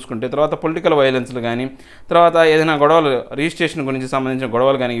గురించి చూసుకుంటే, తర్వాత పొలిటికల్ వైలెన్స్లు కానీ, తర్వాత ఏదైనా గొడవలు రిజిస్ట్రేషన్ గురించి సంబంధించిన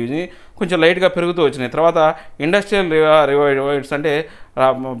గొడవలు కానీ ఇవి కొంచెం లైట్గా పెరుగుతూ వచ్చినాయి. తర్వాత ఇండస్ట్రియల్ రివైడ్స్ అంటే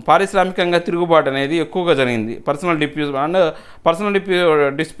పారిశ్రామికంగా తిరుగుబాటు అనేది ఎక్కువగా జరిగింది. పర్సనల్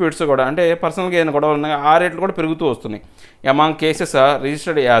డిస్ప్యూట్స్ కూడా, అంటే పర్సనల్గా ఏదైనా గొడవలు ఉన్నాయి ఆ రేట్లు కూడా పెరుగుతూ వస్తున్నాయి. Among cases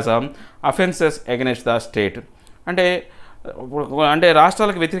registered as offences against the state. అంటే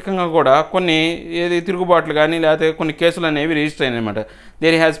రాష్ట్రాలకు వ్యతిరేకంగా కూడా కొన్ని తిరుగుబాట్లు కానీ లేకపోతే కొన్ని కేసులు అనేవి రిజిస్టర్ అయినాయి అన్నమాట.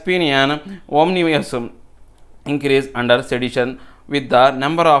 There has been an ominous increase under sedition with the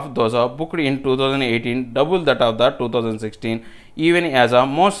number of those booked in 2018 double that of the 2016, even as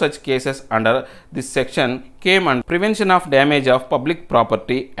most such cases under this section came under Prevention of Damage of Public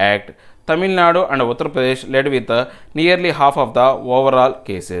Property Act. Tamil Nadu and Uttar Pradesh led with nearly half of the overall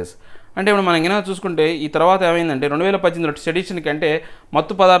cases. అంటే ఇప్పుడు మనం ఏమైనా చూసుకుంటే ఈ తర్వాత ఏమైందంటే 2018 సెడిషన్కి అంటే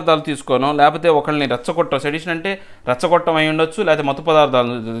మత్తు పదార్థాలు తీసుకోనో లేకపోతే ఒకళ్ళని సెడిషన్ అంటే రెచ్చగొట్టం అయి ఉండొచ్చు, లేకపోతే మత్తు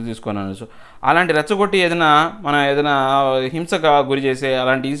పదార్థాలు తీసుకొని ఉండొచ్చు. అలాంటి రెచ్చగొట్టి ఏదైనా హింసగా గురి చేసే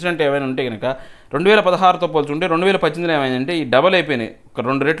అలాంటి ఇన్సిడెంట్ ఏమైనా ఉంటే కనుక 2016తో పోల్చుంటే 2018లో ఏమైందంటే ఈ డబల్ అయిపోయినాయి, ఒక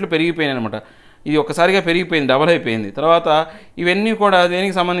 2 రెట్లు పెరిగిపోయినాయి అనమాట. ఇది ఒక్కసారిగా పెరిగిపోయింది, డబల్ అయిపోయింది. తర్వాత ఇవన్నీ కూడా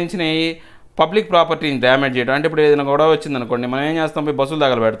దేనికి సంబంధించినవి, పబ్లిక్ ప్రాపర్టీని డ్యామేజ్ చేయడం. అంటే ఇప్పుడు ఏదైనా గొడవ వచ్చిందనుకోండి, మనం ఏం చేస్తాం, పోయి బస్సులు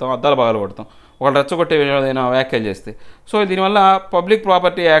తగలు పెడతాం, అద్దాలు పగలు కొడతాం, ఒకళ్ళు రెచ్చగొట్టే ఏదైనా వ్యాఖ్యలు చేస్తే. సో దీనివల్ల పబ్లిక్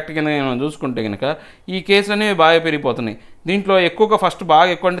ప్రాపర్టీ యాక్ట్ కింద మనం చూసుకుంటే కనుక ఈ కేసులు అనేవి బాగా పెరిగిపోతున్నాయి. దీంట్లో ఎక్కువగా బాగా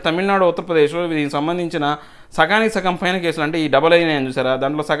ఎక్కువ అంటే తమిళనాడు, ఉత్తరప్రదేశ్లో దీనికి సంబంధించిన సగానికి సగం పైన కేసులు, అంటే ఈ డబల్ అయినాయని చూసారా,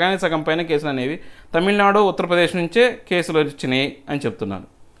 దాంట్లో సగానికి సగం పైన కేసులు అనేవి తమిళనాడు, ఉత్తరప్రదేశ్ నుంచే కేసులు వచ్చినాయి అని చెప్తున్నారు.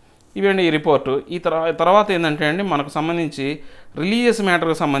 ఇవండి ఈ రిపోర్టు. ఈ తర్వాత ఏంటంటే అండి మనకు సంబంధించి రిలీజియస్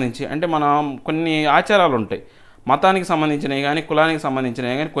మ్యాటర్కి సంబంధించి, అంటే మనం కొన్ని ఆచారాలు ఉంటాయి, మతానికి సంబంధించినవి కానీ కులానికి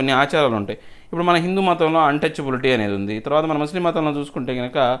సంబంధించినవి కానీ కొన్ని ఆచారాలు ఉంటాయి. ఇప్పుడు మన హిందూ మతంలో అన్టచబిలిటీ అనేది ఉంది. తర్వాత మన ముస్లిం మతంలో చూసుకుంటే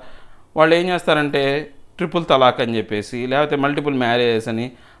కనుక వాళ్ళు ఏం చేస్తారంటే ట్రిపుల్ తలాక్ అని చెప్పేసి, లేకపోతే మల్టిపుల్ మ్యారేజెస్ అని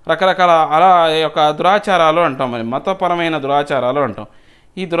రకరకాల అలా యొక్క దురాచారాలు అంటాం, మరి మతపరమైన దురాచారాలు అంటాం.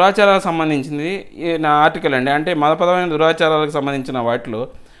 ఈ దురాచారాలకు సంబంధించింది నా ఆర్టికల్ అండి. అంటే మతపరమైన దురాచారాలకు సంబంధించిన వాటిలో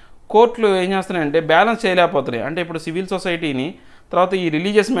కోర్టులు ఏం చేస్తున్నాయంటే బ్యాలెన్స్ చేయలేకపోతున్నాయి. అంటే ఇప్పుడు సివిల్ సొసైటీని, తర్వాత ఈ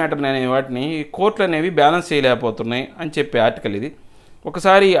రిలీజియస్ మ్యాటర్ని అనే వాటిని కోర్టులు అనేవి బ్యాలెన్స్ చేయలేకపోతున్నాయి అని చెప్పే ఆర్టికల్ ఇది.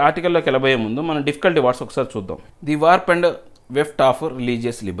 ఒకసారి ఈ ఆర్టికల్లోకి వెళ్ళబోయే ముందు మనం డిఫికల్టీ వర్డ్స్ ఒకసారి చూద్దాం. The warp and weft of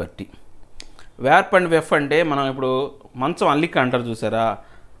religious Liberty. Warp and వెఫ్ అంటే మనం ఇప్పుడు మంచం అల్లిక అంటారు చూసారా,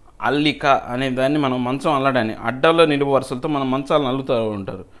 అల్లిక అనే దాన్ని మనం మంచం అల్లడాన్ని అడ్డాల్లో నిలువు వరుసలతో మనం మంచాలను అల్లుతూ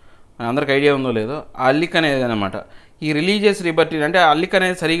ఉంటారు, అందరికి ఐడియా ఉందో లేదో. ఆ అల్లిక అనేది అనమాట ఈ రిలీజియస్ లిబర్టీ. అంటే ఆ అల్లిక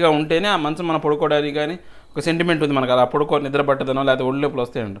అనేది సరిగా ఉంటేనే ఆ మంచం మనం పడుకోవడానికి కానీ ఒక సెంటిమెంట్ ఉంది మనకు, అలా నిద్ర పట్టదనో లేకపోతే ఒళ్ళొప్పులు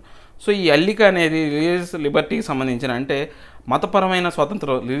వస్తాయంట. సో ఈ అల్లిక అనేది రిలీజియస్ లిబర్టీకి సంబంధించిన, అంటే మతపరమైన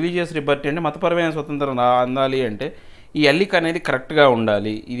స్వతంత్రం. రిలీజియస్ లిబర్టీ అంటే మతపరమైన స్వతంత్రం అందాలి అంటే ఈ అల్లిక అనేది కరెక్ట్గా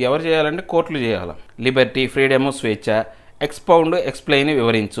ఉండాలి. ఇది ఎవరు చేయాలంటే కోర్టులు చేయాలి. లిబర్టీ, ఫ్రీడము, స్వేచ్ఛ, expound, explain,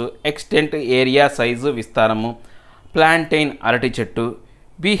 వివరించు, extent, area, size, విస్తారము, plantain అరటి చెట్టు,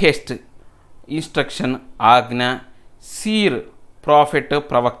 బీహెస్ట్ ఇన్స్ట్రక్షన్ ఆజ్ఞ, సీర్ ప్రాఫిట్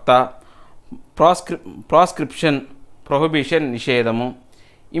ప్రవక్త, ప్రాస్క్రిప్షన్ ప్రొహిబిషన్ నిషేధము,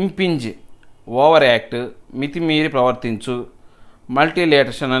 ఇంపింజ్ ఓవర్ యాక్ట్ మితిమీరి ప్రవర్తించు,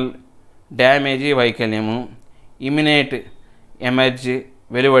 మల్టీలేటర్షనల్ డ్యామేజీ వైకల్యము, ఇమినేట్ ఎమర్జీ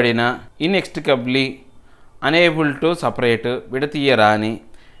వెలువడిన, ఇన్ఎక్స్ట్రికబ్లీ unable to separate విడతీయరాని,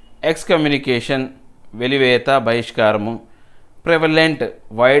 ఎక్స్కమ్యూనికేషన్ వెలివేత బహిష్కారము, prevalent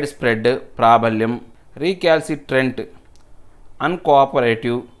wide spread ప్రాబల్యం, రీకాల్సిట్రెంట్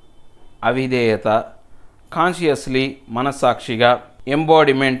అన్కోఆపరేటివ్ అవిధేయత, కాన్షియస్లీ మనస్సాక్షిగా,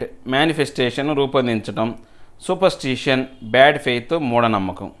 ఎంబాడిమెంట్ మేనిఫెస్టేషన్ రూపొందించడం, సూపర్స్టిషన్ బ్యాడ్ ఫెయిత్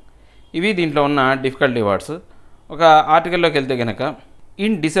మూఢనమ్మకం. ఇవి దీంట్లో ఉన్న డిఫికల్టీ వర్డ్స్. ఒక ఆర్టికల్లోకి వెళ్తే కనుక,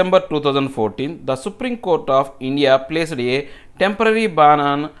 in December 2014 the supreme court of India placed A temporary ban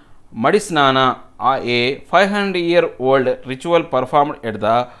on మడిస్నానా, A 500-year-old ritual performed at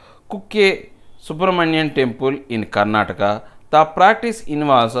the Kukke Subramanian temple in Karnataka. The practice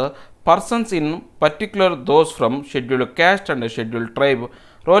involves persons, in particular those from scheduled caste and scheduled tribe,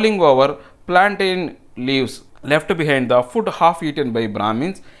 rolling over plantain leaves left behind the food half eaten by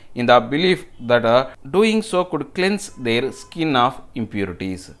Brahmins in the belief that doing so could cleanse their skin of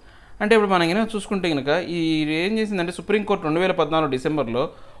impurities. అంటే ఇప్పుడు మనం కనుక చూసుకుంటే కనుక ఈ ఏం చేసిందంటే supreme court 2014 డిసెంబర్లో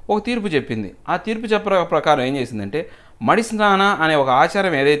ఒక తీర్పు చెప్పింది. ఆ తీర్పు ప్రకారం ఏం చేసిందంటే మడిస్నాన అనే ఒక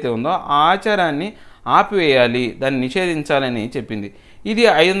ఆచారం ఏదైతే ఉందో ఆ ఆచారాన్ని ఆపివేయాలి, దాన్ని నిషేధించాలని చెప్పింది. ఇది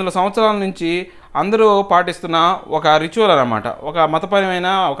 500 సంవత్సరాల నుంచి అందరూ పాటిస్తున్న ఒక రిచువల్ అన్నమాట, ఒక మతపరమైన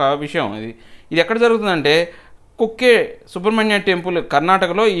ఒక విషయం. ఇది ఎక్కడ జరుగుతుందంటే కుక్కే సుబ్రహ్మణ్య టెంపుల్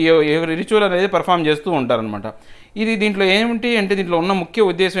కర్ణాటకలో ఈ రిచువల్ అనేది పర్ఫామ్ చేస్తూ ఉంటారనమాట. ఇది దీంట్లో ఏమిటి అంటే దీంట్లో ఉన్న ముఖ్య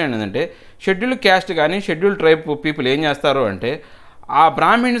ఉద్దేశం ఏంటంటే షెడ్యూల్ క్యాస్ట్ కానీ షెడ్యూల్ ట్రైబ్ పీపుల్ ఏం చేస్తారు అంటే ఆ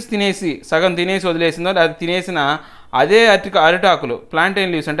బ్రాహ్మిన్స్ తినేసి సగం తినేసి వదిలేసిందో అది తినేసిన అదే అరిటాకులు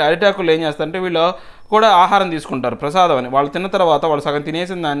ప్లాంటైన్ లీవ్స్ అంటే అరిటాకులు ఏం చేస్తారంటే వీళ్ళు కూడా ఆహారం తీసుకుంటారు ప్రసాదం అని. వాళ్ళు తిన్న తర్వాత వాళ్ళు సగం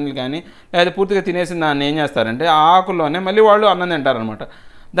తినేసిన దాన్ని కానీ లేదా పూర్తిగా తినేసిన దాన్ని ఏం చేస్తారంటే ఆ ఆకుల్లోనే మళ్ళీ వాళ్ళు అన్నం తింటారనమాట.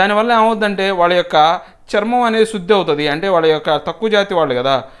 దానివల్ల ఏమవుతుందంటే వాళ్ళ యొక్క చర్మం అనేది శుద్ధి అవుతుంది. అంటే వాళ్ళ యొక్క తక్కువ జాతి వాళ్ళు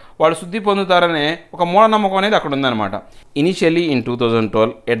కదా, వాళ్ళు శుద్ధి పొందుతారనే ఒక మూఢనమ్మకం అనేది అక్కడ ఉందన్నమాట. Initially in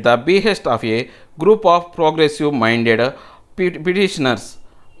 2012 at the behest of A group of progressive minded petitioners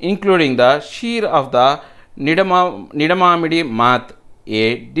including the shear of the నిడమామిడి math, A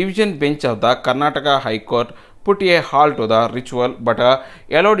division bench of the Karnataka high court put a hall to the ritual but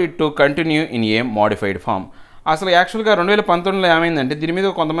allowed it to continue in a modified form. అసలు యాక్చువల్గా 2019లో ఏమైందంటే దీని మీద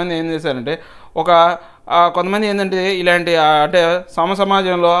కొంతమంది ఏం చేశారంటే కొంతమంది ఏంటంటే ఇలాంటి అంటే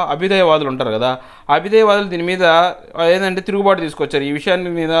సమాజంలో అభ్యుదయవాదులు ఉంటారు కదా, అభ్యుదయవాదులు దీని మీద ఏంటంటే తిరుగుబాటు తీసుకొచ్చారు. ఈ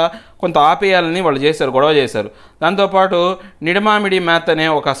విషయాన్ని మీద కొంత ఆపేయాలని వాళ్ళు చేశారు, గొడవ చేశారు. దాంతోపాటు నిడమామిడి మ్యాథ్ అనే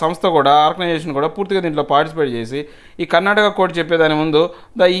ఒక సంస్థ కూడా ఆర్గనైజేషన్ కూడా పూర్తిగా దీంట్లో పార్టిసిపేట్ చేసి ఈ కర్ణాటక కోర్టు చెప్పేదాని ముందు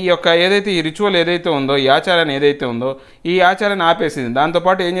ఈ యొక్క ఏదైతే ఈ రిచువల్ ఏదైతే ఉందో ఈ ఆచారాన్ని ఏదైతే ఉందో ఈ ఆచారాన్ని ఆపేసింది.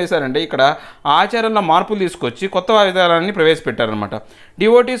 దాంతోపాటు ఏం చేశారంటే ఇక్కడ ఆచారంలో మార్పులు తీసుకొచ్చి కొత్త విధానాన్ని ప్రవేశపెట్టారనమాట.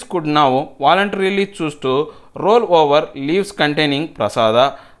 Devotees could now voluntarily choose to roll over leaves containing prasada,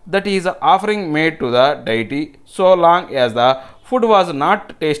 that is offering made to the deity, so long as the food was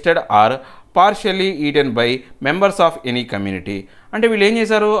not tasted or partially eaten by members of any community. అంటే వీళ్ళు ఏం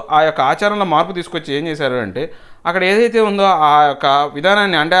చేశారు, ఆ యొక్క ఆచారంలో మార్పు తీసుకొచ్చి ఏం చేశారు అంటే అక్కడ ఏదైతే ఉందో ఆ యొక్క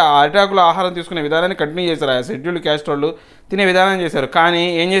విధానాన్ని అంటే ఆ అరిటాకులో ఆహారం తీసుకునే విధానాన్ని కంటిన్యూ చేశారు. ఆ షెడ్యూల్డ్ క్యాస్ట్ వాళ్ళు తినే విధానం చేశారు. కానీ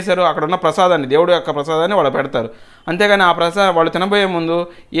ఏం చేశారు, అక్కడ ఉన్న ప్రసాదాన్ని దేవుడు యొక్క ప్రసాదాన్ని వాళ్ళు పెడతారు. అంతేగాని ఆ ప్రసాదం వాళ్ళు తినబోయే ముందు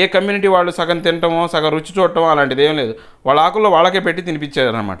ఏ కమ్యూనిటీ వాళ్ళు సగం తినటమో సగం రుచి చూడటమో అలాంటిది ఏం లేదు, వాళ్ళ ఆకుల్లో వాళ్ళకే పెట్టి తినిపించారు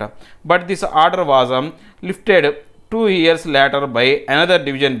అనమాట. But this order was lifted 2 years later by another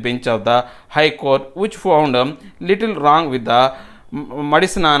division bench of the High Court, which found little wrong with the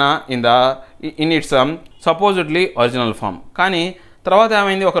Madisnana in its supposedly original form. కానీ తర్వాత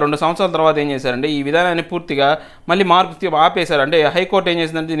ఏమైంది, ఒక 2 సంవత్సరాల తర్వాత ఏం చేశారంటే ఈ విధానాన్ని పూర్తిగా మళ్ళీ మార్పు ఆపేశారు. అంటే హైకోర్టు ఏం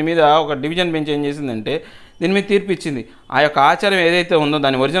చేసిందంటే దీని మీద ఒక డివిజన్ బెంచ్ ఏం చేసిందంటే దీని మీద తీర్పు ఇచ్చింది. ఆ యొక్క ఆచారం ఏదైతే ఉందో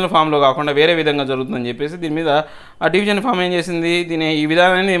దాని ఒరిజినల్ ఫామ్లో కాకుండా వేరే విధంగా జరుగుతుందని చెప్పేసి దీని మీద ఆ డివిజన్ ఫామ్ ఏం చేసింది, ఈ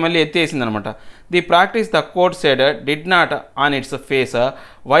విధానాన్ని మళ్ళీ ఎత్తేసింది అనమాట. The practice the court said did not on its face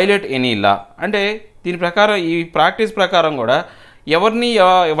violate any law. అంటే దీని ప్రకారం ఈ ప్రాక్టీస్ ప్రకారం కూడా ఎవరిని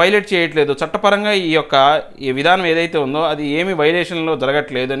వైలేట్ చేయట్లేదు, చట్టపరంగా ఈ విధానం ఏదైతే ఉందో అది ఏమి వైలేషన్లో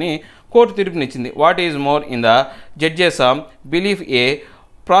జరగట్లేదని court తీర్పునిచ్చింది. What is more in the judges belief A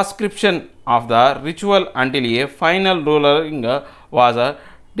ప్రాస్క్రిప్షన్ of the ritual until A final ruling was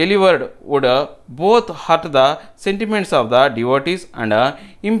delivered would both hurt the sentiments of the devotees and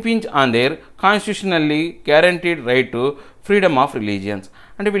impinge on their constitutionally guaranteed right to freedom of religions.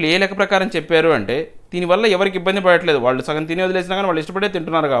 అంటే వీళ్ళు ఏ లెక్క ప్రకారం చెప్పారు అంటే దీనివల్ల ఎవరికి ఇబ్బంది పడట్లేదు, వాళ్ళు సగం తిని వదిలేసినా కానీ వాళ్ళు ఇష్టపడే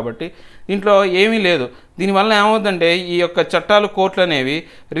తింటున్నారు కాబట్టి దీంట్లో ఏమీ లేదు. దీనివల్ల ఏమవుతుందంటే ఈ యొక్క చట్టాలు, కోర్టులు అనేవి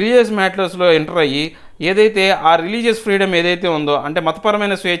రిలీజియస్ మ్యాటర్స్లో ఎంటర్ అయ్యి ఏదైతే ఆ రిలీజియస్ ఫ్రీడమ్ ఏదైతే ఉందో, అంటే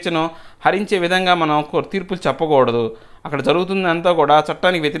మతపరమైన స్వేచ్ఛను హరించే విధంగా మనం తీర్పులు చెప్పకూడదు, అక్కడ జరుగుతుందంతా కూడా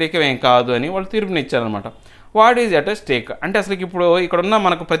చట్టానికి వ్యతిరేకమేం కాదు అని వాళ్ళు తీర్పునిచ్చారనమాట. వాట్ ఈజ్ ఎట్ స్టేక్ అంటే అసలు ఇప్పుడు ఇక్కడున్న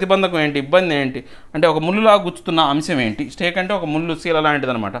మనకు ప్రతిబంధకం ఏంటి, ఇబ్బంది ఏంటి అంటే ఒక ముళ్ళులా గుచ్చుతున్న అంశం ఏంటి? స్టేక్ అంటే ఒక ముళ్ళు శీల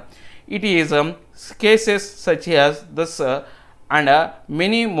లాంటిది అనమాట. It is cases such as this and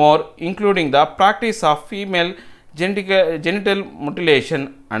many more including the practice of female genital mutilation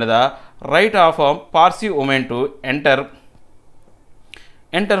and the right of Parsi women to enter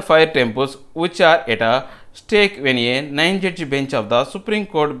fire temples, which are at a stake when a 9-judge bench of the Supreme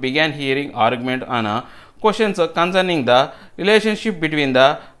Court began hearing argument on questions concerning the relationship between the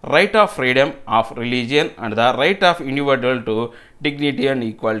right of freedom of religion and the right of individual to dignity and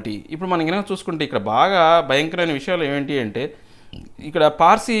equality. ఇప్పుడు మనం కనుక చూసుకుంటే ఇక్కడ బాగా భయంకరమైన విషయాలు ఏంటి అంటే ఇక్కడ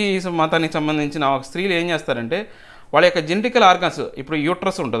పార్సీ మతానికి సంబంధించిన ఒక స్త్రీలు ఏం చేస్తారంటే వాళ్ళ యొక్క జెనెటికల్ ఆర్గన్స్, ఇప్పుడు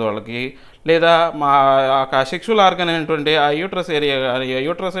యూట్రస్ ఉంటుంది వాళ్ళకి, లేదా మా సెక్షువల్ ఆర్గన్ అనేటువంటి ఆ యూట్రస్ ఏరియా,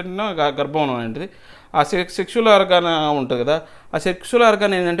 యూట్రస్ అంటే గర్భం అనేది ఆ సెక్షువల్ ఆర్గాన్ ఉంటుంది కదా, ఆ సెక్షువల్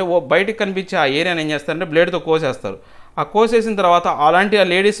ఆర్గాన్ ఏంటంటే బయటకు కనిపించే ఆ ఏరియాని ఏం చేస్తారంటే బ్లేడ్తో కోసేస్తారు. ఆ కోసేసిన తర్వాత అలాంటి ఆ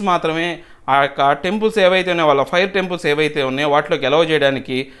లేడీస్ మాత్రమే ఆ యొక్క టెంపుల్స్ ఏవైతే ఉన్నాయో, వాళ్ళ ఫైర్ టెంపుల్స్ ఏవైతే ఉన్నాయో వాటిలోకి అలౌ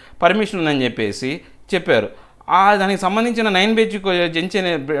చేయడానికి పర్మిషన్ ఉందని చెప్పేసి చెప్పారు. దానికి సంబంధించిన 9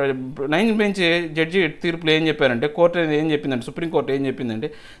 బెంచ్ జడ్జి తీర్పులు ఏం చెప్పారంటే, కోర్టు ఏం చెప్పిందంటే, సుప్రీంకోర్టు ఏం చెప్పిందంటే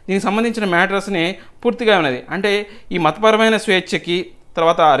దీనికి సంబంధించిన మ్యాటర్స్ని పూర్తిగా ఉన్నది. అంటే ఈ మతపరమైన స్వేచ్ఛకి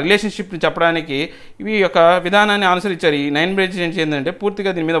తర్వాత రిలేషన్షిప్ని చెప్పడానికి ఇవి యొక్క విధానాన్ని అనుసరించారు. ఈ 9 బెంచ్ జడ్జి ఏంటంటే పూర్తిగా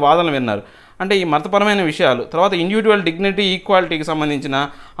దీని మీద వాదనలు విన్నారు. అంటే ఈ మతపరమైన విషయాలు, తర్వాత ఇండివిజువల్ డిగ్నిటీ, ఈక్వాలిటీకి సంబంధించిన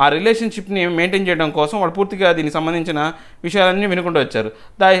ఆ రిలేషన్షిప్ని మెయింటైన్ చేయడం కోసం వాళ్ళు పూర్తిగా దీనికి సంబంధించిన విషయాలన్నీ వినుకుంటూ వచ్చారు.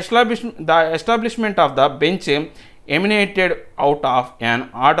 The establishment of the bench ఎమినేటెడ్ out of an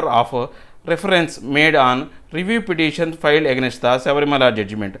order of reference made on review petition filed against the Sabarimala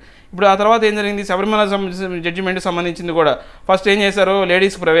judgement. ఇప్పుడు ఆ తర్వాత ఏం జరిగింది, శబరిమల జడ్జిమెంట్కి సంబంధించింది కూడా ఫస్ట్ ఏం చేశారు,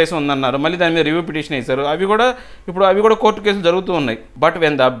 లేడీస్కి ప్రవేశం ఉందన్నారు, మళ్ళీ దాని మీద రివ్యూ పిటిషన్ వేశారు. అవి కూడా కోర్టు కేసులు జరుగుతూ ఉన్నాయి. But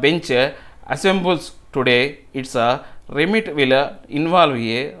when the bench assembles today, its remit will involve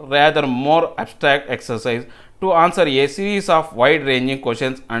a rather more abstract exercise to answer a series of wide-ranging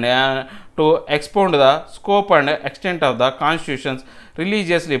questions and to expound the scope and extent of the Constitution's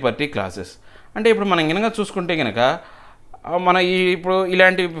religious liberty clauses. అంటే ఇప్పుడు మనం కనుక చూసుకుంటే కనుక మన ఇప్పుడు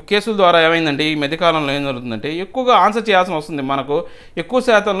ఇలాంటి కేసుల ద్వారా ఏమైందంటే ఈ మధ్యకాలంలో ఏం జరుగుతుందంటే ఎక్కువగా ఆన్సర్ చేయాల్సి వస్తుంది. మనకు ఎక్కువ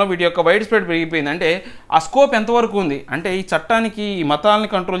శాతంలో వీటి యొక్క వైడ్ స్ప్రెడ్ పెరిగిపోయింది. అంటే ఆ స్కోప్ ఎంతవరకు ఉంది, అంటే ఈ చట్టానికి ఈ మతాలని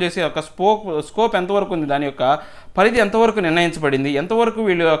కంట్రోల్ చేసే యొక్క స్కోప్ ఎంతవరకు ఉంది, దాని యొక్క పరిధి ఎంతవరకు నిర్ణయించబడింది, ఎంతవరకు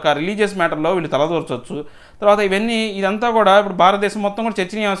వీళ్ళ యొక్క రిలీజియస్ మ్యాటర్లో వీళ్ళు తలదూర్చవచ్చు. తర్వాత ఇదంతా కూడా ఇప్పుడు భారతదేశం మొత్తం కూడా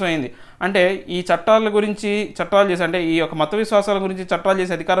చర్చనీయాంశం అయింది. అంటే ఈ చట్టాల గురించి చట్టాలు చేసి, అంటే ఈ యొక్క మత విశ్వాసాల గురించి చట్టాలు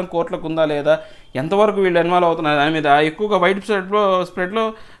చేసే అధికారం కోర్టులకు ఉందా లేదా, ఎంతవరకు వీళ్ళు ఇన్వాల్వ్ అవుతున్నారు దాని మీద ఎక్కువగా వైడ్ స్ప్రెడ్లో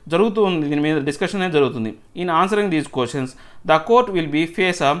జరుగుతూ ఉంది. దీని మీద డిస్కషన్ అనేది జరుగుతుంది. In answering these questions the court will be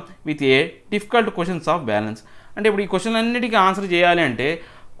face with a difficult questions of balance. అంటే ఇప్పుడు ఈ క్వశ్చన్ అన్నిటికీ ఆన్సర్ చేయాలి అంటే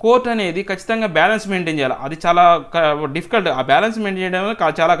కోర్ట్ అనేది ఖచ్చితంగా బ్యాలెన్స్ మెయింటైన్ చేయాలి. అది చాలా డిఫికల్ట్. ఆ బ్యాలెన్స్ మెయింటైన్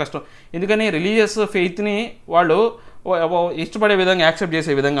చేయడం చాలా కష్టం. ఎందుకని రిలీజియస్ ఫెయిత్ని వాళ్ళు ఇష్టపడే విధంగా యాక్సెప్ట్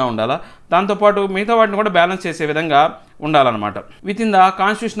చేసే విధంగా ఉండాలా, దాంతోపాటు మిగతా వాటిని కూడా బ్యాలెన్స్ చేసే విధంగా ఉండాలన్నమాట. With in the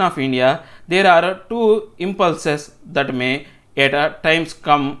constitution of India there are 2 impulses that may at times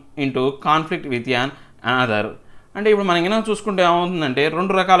come into conflict with an another. అంటే ఇప్పుడు మనం ఏమైనా చూసుకుంటే ఏమవుతుందంటే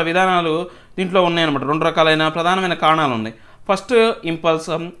 2 రకాల విధానాలు దీంట్లో ఉన్నాయన్నమాట. 2 రకాలైన ప్రధానమైన కారణాలు ఉన్నాయి. First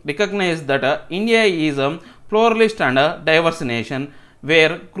impulse recognise that India is ప్లూరలిస్ట్ and diverse nation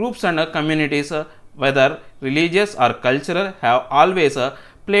wear groups and communities weather religious or cultural have always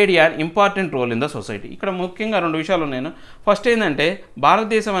played an important role in the society. ఇక్కడ ముఖ్యంగా 2 విషయాలు ఉన్నాయి. ఫస్ట్ ఏంటంటే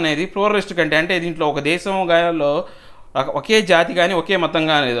భారతదేశం అనేది ప్లూరలిస్ట్ కంటే, అంటే దీంట్లో ఒక దేశంలో ఒకే జాతి కానీ ఒకే మతం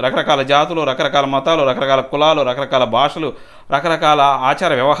కానీ రకరకాల జాతులు, రకరకాల మతాలు, రకరకాల కులాలు, రకరకాల భాషలు, రకరకాల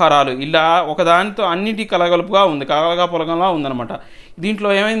ఆచార వ్యవహారాలు ఇలా ఒకదానితో అన్నిటి కలగలుపుగా ఉంది, కలగాపులగంలా ఉందన్నమాట. దీంట్లో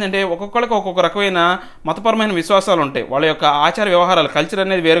ఏమైందంటే ఒక్కొక్కరికి ఒక్కొక్క రకమైన మతపరమైన విశ్వాసాలు ఉంటాయి, వాళ్ళ యొక్క ఆచార వ్యవహారాలు, కల్చర్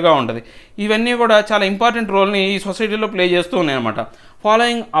అనేది వేరుగా ఉంటుంది. ఇవన్నీ కూడా చాలా ఇంపార్టెంట్ రోల్ని ఈ సొసైటీలో ప్లే చేస్తూ ఉన్నాయన్నమాట.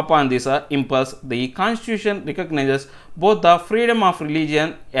 Following upon this impulse the constitution recognises both the freedom of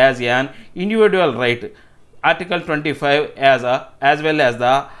religion as an individual right, Article 25 as well as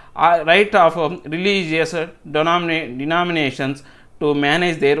the right of religious denominations to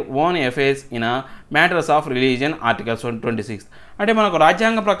manage their own affairs in a matters of religion articles 26. అంటే మనకు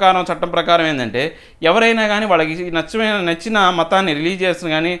రాజ్యాంగ ప్రకారం చట్టం ప్రకారం ఏంటంటే ఎవరైనా కానీ వాళ్ళకి నచ్చిన మతాన్ని రిలీజియస్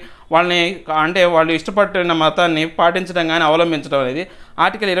కానీ వాళ్ళని అంటే వాళ్ళు ఇష్టపడిన మతాన్ని పాటించడం కానీ అవలంబించడం అనేది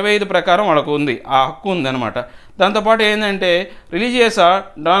ఆర్టికల్ 25 ప్రకారం వాళ్ళకు ఉంది, ఆ హక్కు ఉంది అనమాట. దాంతోపాటు ఏంటంటే రిలీజియస్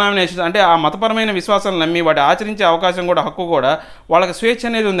డినామినేషన్స్ అంటే ఆ మతపరమైన విశ్వాసాలను నమ్మి వాటి ఆచరించే అవకాశం కూడా హక్కు కూడా వాళ్ళకి స్వేచ్ఛ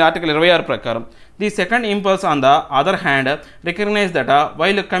అనేది ఉంది ఆర్టికల్ 26 ప్రకారం. The second impulse on the other hand recognise that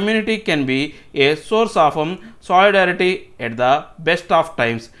while community can be A source of solidarity at the best of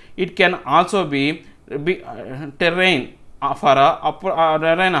times, it can also be terrain for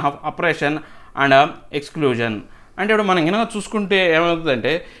terrain of oppression and exclusion. అంటే ఇప్పుడు మనం కనుక చూసుకుంటే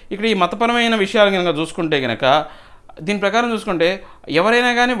ఏమవుతుందంటే ఇక్కడ ఈ మతపరమైన విషయాలు కనుక చూసుకుంటే కనుక దీని ప్రకారం చూసుకుంటే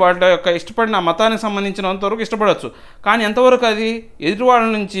ఎవరైనా కానీ వాళ్ళ యొక్క ఇష్టపడిన మతానికి సంబంధించినంతవరకు ఇష్టపడవచ్చు, కానీ ఎంతవరకు అది ఎదుటి వాళ్ళ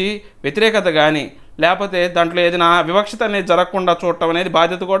నుంచి వ్యతిరేకత కానీ లేకపోతే దాంట్లో ఏదైనా వివక్షత అనేది జరగకుండా చూడటం అనేది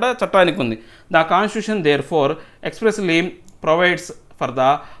బాధ్యత కూడా చట్టానికి ఉంది. The constitution there four expressly provides for the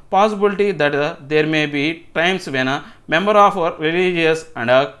possibility that there may be times when member of religious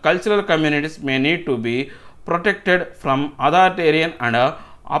and cultural communities may need to be protected from authoritarian and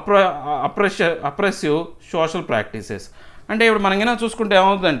oppressive social practices. అంటే ఇప్పుడు మనం కనుక చూసుకుంటే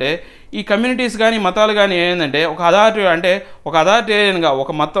ఏమవుతుందంటే ఈ communities కానీ మతాలు కానీ ఏంటంటే ఒక అథారిటేరియన్గా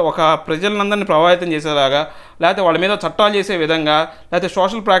ఒక ప్రజలందరినీ ప్రభావితం చేసేలాగా లేకపోతే వాళ్ళ మీద చట్టాలు చేసే విధంగా లేకపోతే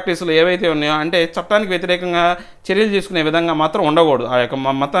సోషల్ ప్రాక్టీసులు ఏవైతే ఉన్నాయో అంటే చట్టానికి వ్యతిరేకంగా చర్యలు తీసుకునే విధంగా మాత్రం ఉండకూడదు ఆ యొక్క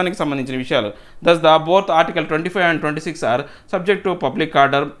మతానికి సంబంధించిన విషయాలు. దస్ the both article 25 and 26 are subject to public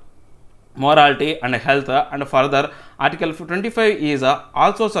order, morality and health, and further article 25 is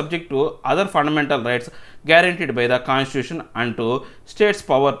also subject to other fundamental rights guaranteed by the constitution and to states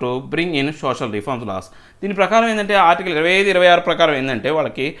power to bring in social reforms laws. దీని ప్రకారం ఏంటంటే article 25-26 ప్రకారం ఏంటంటే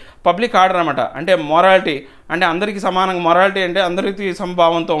వాళ్ళకి public order అనమాట. అంటే morality అంటే అందరికీ సమానంగా, మొరాలిటీ అంటే అందరికీ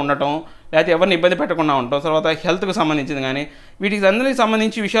సమభావంతో ఉండటం లేకపోతే ఎవరిని ఇబ్బంది పెట్టకుండా ఉండటం, తర్వాత హెల్త్కి సంబంధించింది కానీ వీటికి అందరికీ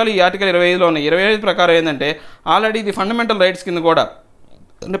సంబంధించి విషయాలు ఈ ఆర్టికల్ 25లో ఉన్నాయి. 25 ప్రకారం ఏంటంటే ఆల్రెడీ ఇది ఫండమెంటల్ రైట్స్ కింద కూడా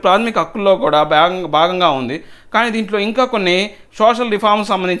అంటే ప్రాథమిక హక్కుల్లో కూడా భాగంగా ఉంది, కానీ దీంట్లో ఇంకా కొన్ని సోషల్ రిఫార్మ్స్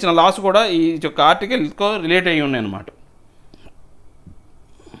సంబంధించిన లాస్ కూడా ఈ యొక్క ఆర్టికల్తో రిలేట్ అయ్యి ఉన్నాయి అన్నమాట.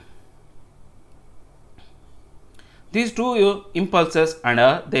 These two impulses and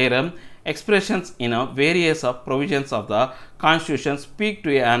there expressions in various provisions of the constitution speak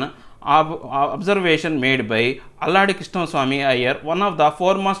to an observation made by Alladi Krishnaswamy Iyer, one of the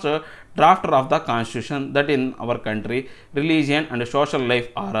foremost drafter of the constitution, that in our country religion and social life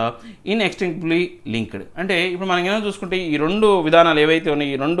are inextricably linked. అంటే ఇప్పుడు మనం ఏమైనా చూసుకుంటే ఈ రెండు విధానాలు ఏవైతే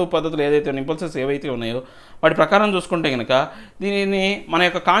ఉన్నాయో, ఈ రెండు పద్ధతులు ఏదైతే ఉన్నాయి, ఇంపల్సెస్ ఏవైతే ఉన్నాయో వాటి ప్రకారం చూసుకుంటే కనుక దీనిని మన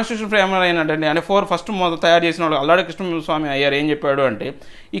యొక్క కాన్స్టిట్యూషన్ ఫ్రేమర్ అయినటువంటి అంటే ఫస్ట్ తయారు చేసిన వాళ్ళు అల్లాడి కృష్ణస్వామి అయ్యారు ఏం చెప్పాడు అంటే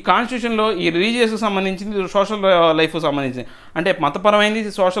ఈ కాన్స్టిట్యూషన్లో ఈ రిలీజియస్కి సంబంధించింది సోషల్ లైఫ్కి సంబంధించింది అంటే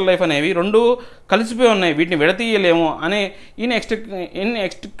మతపరమైనది సోషల్ లైఫ్ అనేవి రెండు కలిసిపోయి ఉన్నాయి, వీటిని విడతీయలేము అనే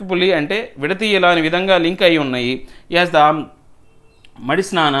ఇన్ఎక్స్ట్రికబుల్లీ అంటే విడతీయలేని విధంగా లింక్ అయి ఉన్నాయి. As the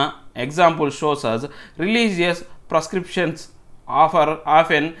మెడిసినాన example shows us religious prescriptions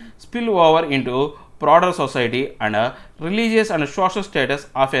often spill over into broader society and religious and social status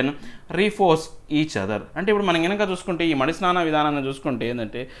often reinforce each other. అంటే ఇప్పుడు మనం కనుక చూసుకుంటే ఈ మడిస్నాన విధానాన్ని చూసుకుంటే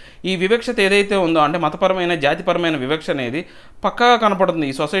ఏంటంటే ఈ వివక్షత ఏదైతే ఉందో అంటే మతపరమైన జాతిపరమైన వివక్ష అనేది పక్కాగా కనపడుతుంది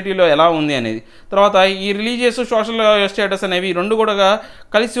ఈ సొసైటీలో ఎలా ఉంది అనేది. తర్వాత ఈ రిలీజియస్ సోషల్ స్టేటస్ అనేవి రెండు కూడా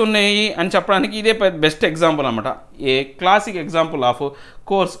కలిసి ఉన్నాయి అని చెప్పడానికి ఇదే బెస్ట్ ఎగ్జాంపుల్ అనమాట. ఏ classic example of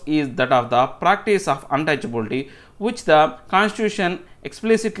course is that of the practice of untouchability which the constitution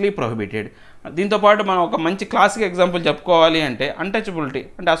explicitly prohibited. దీంతోపాటు మనం ఒక మంచి క్లాసిక్ ఎగ్జాంపుల్ చెప్పుకోవాలి అంటే అన్టచబిలిటీ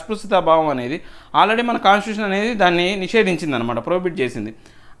అంటే అస్పృశ్యత భావం అనేది ఆల్రెడీ మన కాన్స్టిట్యూషన్ అనేది దాన్ని నిషేధించింది అనమాట, ప్రొహిబిట్ చేసింది.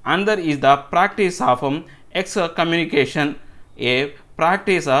 Under is the practice of X communication A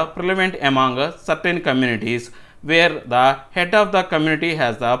practice ప్రిలవెంట్ among certain communities wear the head of the community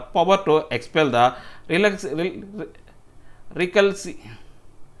has the power to expel the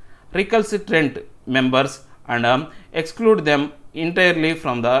recalcitrant members and exclude them entirely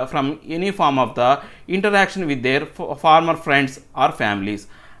from any form of the interaction with their former friends or families.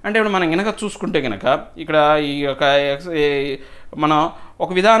 అంటే ఇప్పుడు మనం కనుక చూసుకుంటే కనుక ఇక్కడ ఈ యొక్క మనం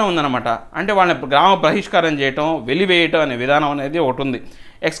ఒక విధానం ఉందన్నమాట. అంటే వాళ్ళని గ్రామ బహిష్కారం చేయటం, వెలివేయటం అనే విధానం అనేది ఒకటి ఉంది.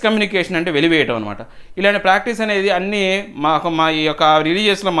 ఎక్స్కమ్యూనికేషన్ అంటే వెలివేయటం అనమాట. ఇలాంటి ప్రాక్టీస్ అనేది అన్నీ మా ఈ యొక్క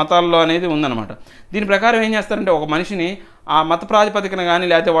రిలీజియస్ల మతాల్లో అనేది ఉందన్నమాట. దీని ప్రకారం ఏం చేస్తారంటే ఒక మనిషిని ఆ మత ప్రాతిపదికన కానీ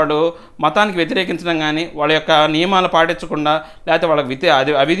లేకపోతే వాడు మతానికి వ్యతిరేకించడం కానీ వాళ్ళ యొక్క నియమాలు పాటించకుండా లేకపోతే వాళ్ళకి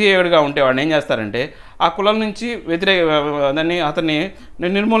అవిధేయుడిగా ఉంటే వాడిని ఏం చేస్తారంటే ఆ కులం నుంచి అతన్ని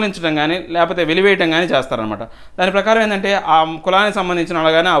నిర్మూలించడం కానీ లేకపోతే వెలివేయడం కానీ చేస్తారనమాట. దాని ప్రకారం ఏంటంటే ఆ కులానికి సంబంధించిన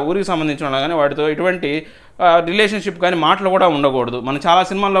వాళ్ళు కానీ ఆ ఊరికి సంబంధించిన వాళ్ళు కానీ వాటితో ఎటువంటి రిలేషన్షిప్ కానీ మాటలు కూడా ఉండకూడదు. మనం చాలా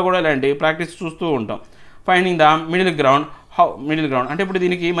సినిమాల్లో కూడా ఇలాంటి ప్రాక్టీస్ చూస్తూ ఉంటాం. ఫైండింగ్ ద మిడిల్ గ్రౌండ్ అంటే ఇప్పుడు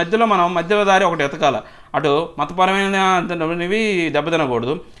దీనికి మధ్యలో మనం మధ్యదారి ఒకటి ఎతకాల. అటు మతపరమైనవి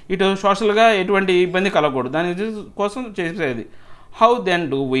దెబ్బతినకూడదు, ఇటు సోషల్గా ఎటువంటి ఇబ్బంది కలగకూడదు. దాని కోసం చేసేది. How then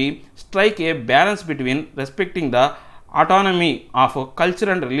do we strike A balance between respecting the autonomy of cultural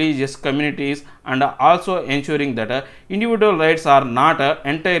and religious communities and also ensuring that individual rights are not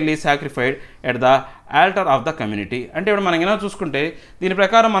entirely sacrificed at the altar of the community. అంటే ఇప్పుడు మనం ఏమైనా చూసుకుంటే దీని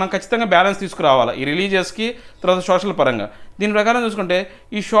ప్రకారం మనం ఖచ్చితంగా balance తీసుకురావాలి ఈ రిలీజియస్కి, తర్వాత సోషల్ పరంగా. దీని ప్రకారం చూసుకుంటే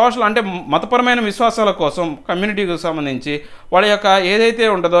ఈ సోషల్ అంటే మతపరమైన విశ్వాసాల కోసం కమ్యూనిటీకి సంబంధించి వాళ్ళ యొక్క ఏదైతే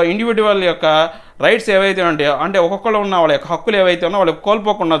ఉంటుందో ఇండివిజువల్ యొక్క రైట్స్ ఏవైతే ఉంటాయో, అంటే ఒక్కొక్కరు ఉన్న వాళ్ళ యొక్క హక్కులు ఏవైతే ఉన్నా వాళ్ళకి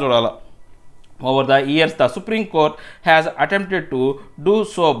కోల్పోకుండా చూడాలి. Over the years, the Supreme Court has attempted to do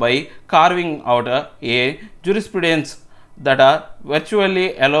so by carving out a jurisprudence that virtually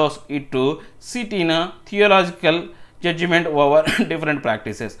allows it to sit in a theological judgment over different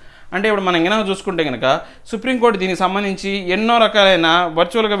practices. అంటే ఇప్పుడు మనం ఏమైనా చూసుకుంటే కనుక సుప్రీంకోర్టు దీనికి సంబంధించి ఎన్నో రకాలైన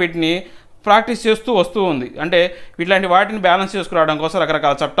వర్చువల్గా వీటిని ప్రాక్టీస్ చేస్తూ వస్తూ ఉంది. అంటే ఇట్లాంటి వాటిని బ్యాలెన్స్ చేసుకురావడం కోసం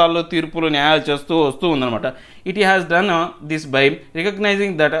రకరకాల చట్టాలు, తీర్పులు, న్యాయాలు చేస్తూ వస్తూ ఉందన్నమాట. It has done this by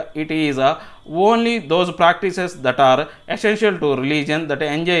recognising that it is only those practices that are essential to religion that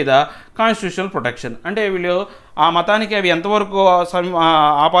enjoy the constitutional protection. అంటే వీళ్ళు ఆ మతానికి అవి ఎంతవరకు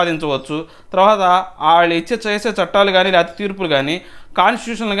ఆపాదించవచ్చు, తర్వాత వాళ్ళు చేసే చట్టాలు కానీ లేకపోతే తీర్పులు కానీ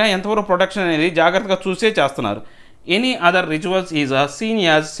కాన్స్టిట్యూషనల్గా ఎంతవరకు ప్రొటెక్షన్ అనేది జాగ్రత్తగా చూసే చేస్తున్నారు. Any other rituals is seen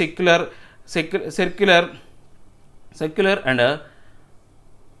as secular and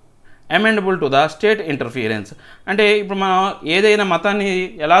అమెండబుల్ to the state interference. అంటే ఇప్పుడు మనం ఏదైనా మతాన్ని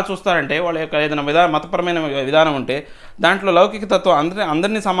ఎలా చూస్తారంటే వాళ్ళ యొక్క ఏదైనా మతపరమైన విధానం ఉంటే దాంట్లో లౌకిక తత్వం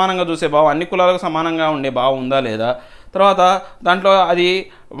అందరినీ సమానంగా చూసే భావం, అన్ని కులాలకు సమానంగా ఉండే భావం ఉందా లేదా, తర్వాత దాంట్లో అది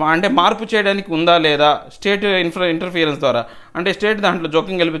అంటే మార్పు చేయడానికి ఉందా లేదా, స్టేట్ ఇంటర్ఫియరెన్స్ ద్వారా అంటే స్టేట్ దాంట్లో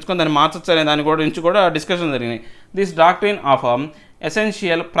జోక్యం కల్పించుకొని దాన్ని మార్చొచ్చు అనే దాని గురించి కూడా డిస్కషన్ జరిగినాయి. This doctrine of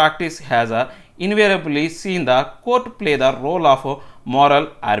essential practice has invariably seen the court play the role of moral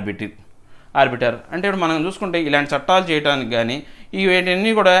arbiter. అంటే ఇప్పుడు మనం చూసుకుంటే ఇలాంటి చట్టాలు చేయడానికి కానీ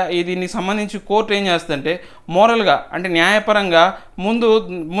ఇవన్నీ కూడా దీనికి సంబంధించి కోర్టు ఏం చేస్తుందంటే మోరల్గా అంటే న్యాయపరంగా ముందు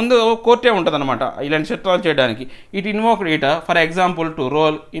కోర్టే ఉంటుంది అనమాట ఇలాంటి చట్టాలు చేయడానికి. It invoked it for example to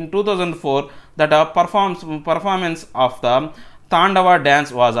role in 2004 that performance of the Tandava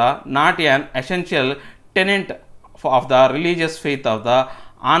dance was not an essential tenet of the religious faith of the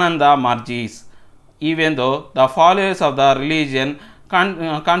Ananda Marjis, even though the followers of the religion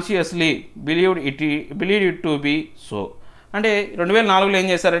consciously believed it to be so. అంటే 2004లో ఏం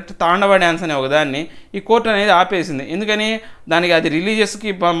చేశారంటే తాండవ dance అనే ఒకదాన్ని ఈ court అనేది ఆపేసింది. ఎందుకని దానికి అది రిలీజియస్కి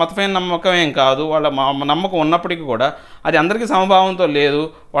మతమైన నమ్మకం ఏం కాదు, వాళ్ళ నమ్మకం ఉన్నప్పటికీ కూడా అది అందరికీ సమభావంతో లేదు,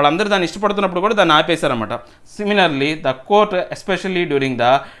 వాళ్ళందరూ దాన్ని ఇష్టపడుతున్నప్పుడు కూడా దాన్ని ఆపేశారన్నమాట. Similarly the court especially during the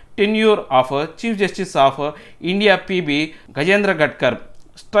tenure of Chief Justice of India P.B. Gajendra Gadkar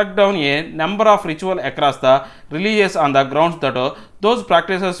struck down a number of rituals across the religious on the grounds that those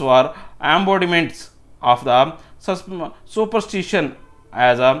practices were embodiments of the superstition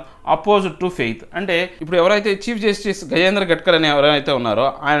as opposed to faith. అంటే ఇప్పుడు ఎవరైతే chief justice Gajendra Gadkari అనే ఎవరైతే ఉన్నారో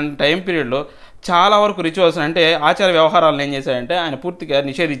ఆయన time పీరియడ్లో చాలా వరకు రిచువల్స్ అంటే ఆచార వ్యవహారాలను ఏం చేశాయంటే ఆయన పూర్తిగా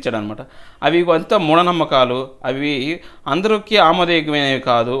నిషేధించాడు అనమాట. అవి అంతా మూఢనమ్మకాలు, అవి అందరికీ ఆమోదయోగ్యమైనవి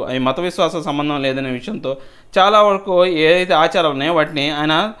కాదు, అవి మత విశ్వాస సంబంధం లేదనే విషయంతో చాలా వరకు ఏదైతే ఆచారాలు ఉన్నాయో వాటిని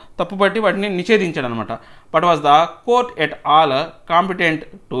ఆయన తప్పుపట్టి వాటిని నిషేధించాడు అనమాట. But was the court at all competent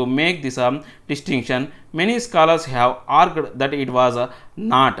to make this distinction? Many scholars have ఆర్గ్డ్ that it was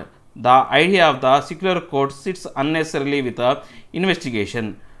not. The idea of the secular court sits అన్నెసరీలీ with investigation.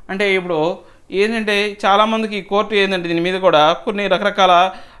 అంటే ఇప్పుడు ఏంటంటే చాలామందికి ఈ కోర్టు ఏంటంటే దీని మీద కూడా కొన్ని రకరకాల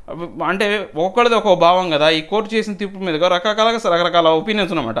అంటే ఒక్కడిది ఒక భావం కదా, ఈ కోర్టు చేసిన తీర్పు మీద రకరకాల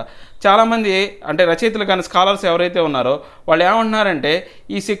ఒపీనియన్స్ ఉన్నమాట. చాలామంది అంటే రచయితలు కానీ స్కాలర్స్ ఎవరైతే ఉన్నారో వాళ్ళు ఏమంటున్నారంటే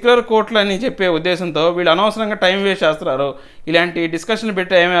ఈ సెక్యులర్ కోర్టులు అని చెప్పే ఉద్దేశంతో వీళ్ళు అనవసరంగా టైం వేస్ట్ చేస్తున్నారు, ఇలాంటి డిస్కషన్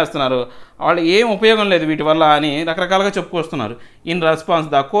పెట్టి ఏమి వేస్తున్నారు, వాళ్ళు ఏం ఉపయోగం లేదు వీటి వల్ల అని రకరకాలుగా చెప్పుకొస్తున్నారు. In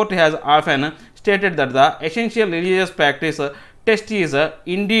response the court has often stated that the essential religious practice test is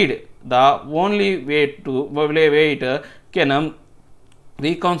indeed the only way it can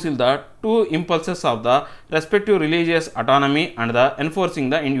reconcile the two impulses of the respective religious autonomy and the enforcing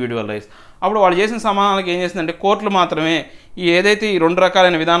the individual rights. అప్పుడు వాళ్ళు చేసిన సమాధానాలకు ఏం చేసిందంటే కోర్టులు మాత్రమే ఏదైతే ఈ రెండు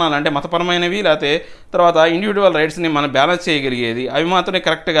రకాలైన విధానాలు అంటే మతపరమైనవి లేకపోతే తర్వాత ఇండివిజువల్ రైట్స్ని మనం బ్యాలెన్స్ చేయగలిగేది అవి మాత్రమే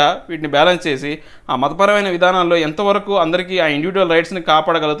కరెక్ట్గా వీటిని బ్యాలెన్స్ చేసి ఆ మతపరమైన విధానాల్లో ఎంతవరకు అందరికీ ఆ ఇండివిజువల్ రైట్స్ని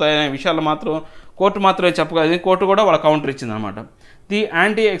కాపాడగలుగుతాయనే విషయాలు మాత్రం కోర్టు మాత్రమే చెప్పగలిగింది. కోర్టు కూడా వాళ్ళ counter ఇచ్చిందనమాట. The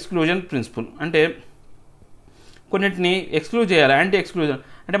anti exclusion principal అంటే కొన్నిటిని ఎక్స్క్లూడ్ చేయాలి. యాంటీ ఎక్స్క్లూజన్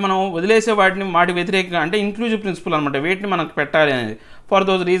అంటే మనం వదిలేసే వాటికి వ్యతిరేకంగా అంటే ఇంక్లూజివ్ ప్రిన్సిపల్ అనమాట. వీటిని మనకు పెట్టాలి అనేది. For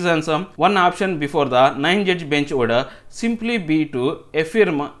those reasons one option before the 9 judge bench would simply be to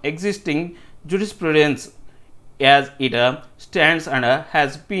affirm existing jurisprudence as it stands and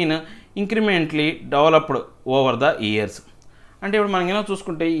has been incrementally developed over the years. అంటే ఇప్పుడు మనం ఏమో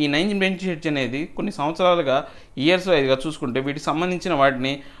చూసుకుంటే ఈ 9 bench judge అనేది కొన్ని సంవత్సరాలుగా ఇయర్స్ వైజ్గా చూసుకుంటే వీటికి సంబంధించిన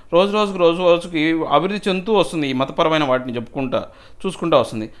వాటిని రోజుకి అభివృద్ధి చెందుతూ వస్తుంది. ఈ మతపరమైన వాటిని చూసుకుంటూ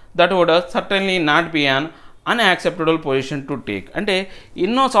వస్తుంది. That would certainly not be an unacceptable position to take. అంటే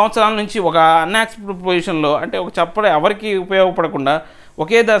ఎన్నో సంవత్సరాల నుంచి ఒక అన్యాక్సెప్టబుల్ పొజిషన్లో అంటే ఎవరికి ఉపయోగపడకుండా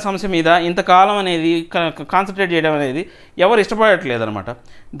ఒకే సమస్య మీద ఇంతకాలం అనేది కాన్సన్ట్రేట్ చేయడం అనేది ఎవరు ఇష్టపడట్లేదు అనమాట.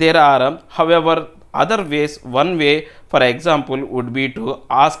 There are however other ways. One way for example would be to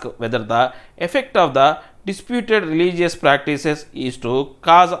ask whether the effect of the disputed religious practices is to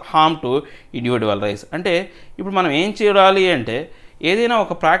cause harm to individual rights. అంటే ఇప్పుడు మనం ఏం చేయాలి అంటే ఏదైనా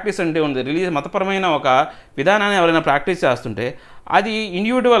ఒక ప్రాక్టీస్ అంటే ఉంది మతపరమైన ఒక విధానాన్ని ఎవరైనా ప్రాక్టీస్ చేస్తుంటే అది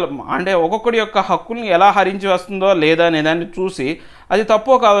ఇండివిజువల్ అంటే ఒక్కొక్కడి యొక్క హక్కుల్ని ఎలా హరించి వస్తుందో లేదా అనే దాన్ని చూసి అది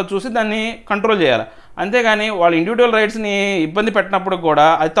తప్పో కాదో చూసి దాన్ని కంట్రోల్ చేయాలి. అంతేగాని వాళ్ళ ఇండివిజువల్ రైట్స్ని ఇబ్బంది పెట్టినప్పుడు కూడా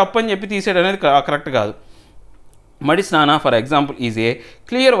అది తప్పు అని చెప్పి తీసేయడం అనేది కరెక్ట్ కాదు. మడి స్నాన for example is a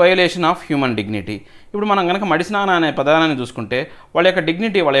clear violation of human dignity. ఇప్పుడు మనం కనుక మడి స్నాన అనే పదాన్ని చూసుకుంటే వాళ్ళ యొక్క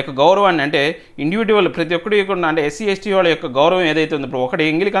డిగ్నిటీ వాళ్ళ యొక్క గౌరవాన్ని అంటే ఇండివిజువల్ ప్రతి ఒక్కటి అంటే ఎస్సీ ఎస్టీ వాళ్ళ యొక్క గౌరవం ఏదైతే ఉందో ఇప్పుడు ఒకటి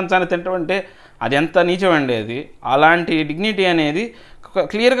ఎంగిలి కంచాన్ని తింటామంటే అది ఎంత నీచమండి. అది అలాంటి డిగ్నిటీ అనేది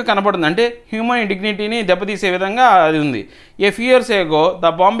క్లియర్గా కనపడుతుంది. అంటే హ్యూమన్ డిగ్నిటీని దెబ్బతీసే విధంగా అది ఉంది. A few years ago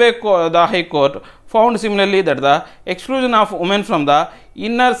the high court found similarly that the exclusion of women from the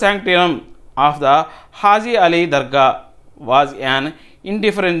inner శాంక్టియం of the Haji Ali Dargah was an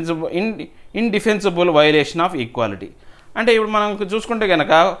indefensible violation of equality. అంటే ఇప్పుడు మనం చూసుకుంటే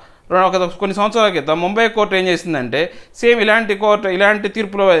కనుక కొన్ని సంవత్సరాల క్రితం ముంబై కోర్టు ఏం చేసిందంటే సేమ్ ఇలాంటి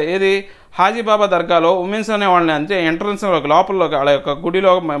తీర్పులో ఏది హాజీబాబా దర్గాలో ఉమెన్స్ అనే వాళ్ళని అంటే ఎంట్రన్స్లోకి లోపలలోకి వాళ్ళ యొక్క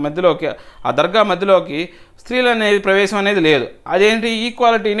గుడిలో మధ్యలోకి ఆ దర్గా మధ్యలోకి స్త్రీలు అనేది ప్రవేశం అనేది లేదు. అదేంటి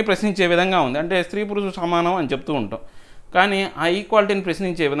ఈక్వాలిటీని ప్రశ్నించే విధంగా ఉంది. అంటే స్త్రీ పురుషులు సమానం అని చెప్తూ ఉంటాం కానీ ఆ ఈక్వాలిటీని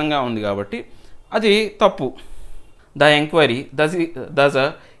ప్రశ్నించే విధంగా ఉంది కాబట్టి అది తప్పు. The enquiry thus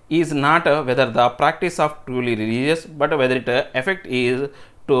is not whether the practice of truly religious but whether it effect is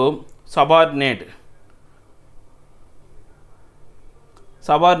to subordinate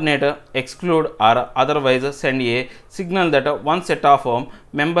exclude or otherwise send a signal that one set of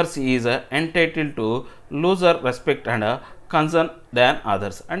members is entitled to looser respect and concern than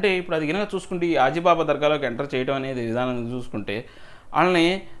others. అంటే ఇప్పుడు అది కనుక చూసుకుంటే ఈ హాజీబాబా దర్గాలోకి enter చేయడం అనేది విధానం చూసుకుంటే వాళ్ళని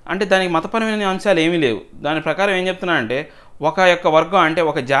అంటే దానికి మతపరమైన అంశాలు ఏమీ లేవు. దాని ప్రకారం ఏం చెప్తున్నా అంటే ఒక యొక్క వర్గం అంటే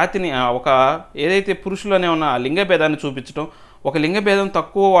ఒక జాతిని ఒక ఏదైతే పురుషులోనే ఉన్న లింగ భేదాన్ని చూపించడం ఒక లింగ భేదం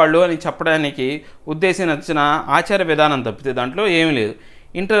తక్కువ వాళ్ళు అని చెప్పడానికి ఉద్దేశించిన ఆచార విధానం తప్పితే దాంట్లో ఏమీ లేదు.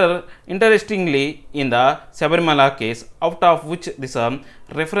 Interestingly, in the Sabarimala case, out of which this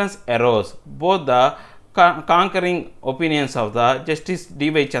reference arose, both the concurring opinions of the Justice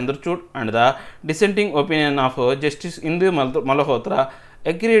D.Y. Chandrachud and the dissenting opinion of Justice Indu Malhotra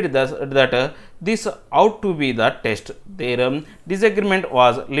agreed that this ought to be the test. Their disagreement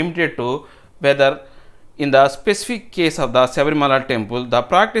was limited to whether in the specific case of the Sabarimala temple, the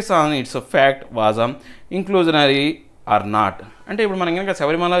practice on its fact was inclusionary or not. అంటే ఇప్పుడు మనం కనుక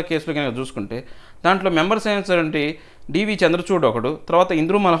శబరిమల కేసులో కనుక చూసుకుంటే దాంట్లో members అయినటువంటి డివి చంద్రచూడ్ ఒకడు, తర్వాత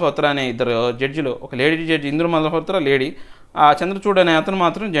ఇంద్రు మల్హోత్రా అనే ఇద్దరు జడ్జిలు, ఒక lady judge Indru Malhotra lady, ఆ చంద్రచూడ్ అనే అతను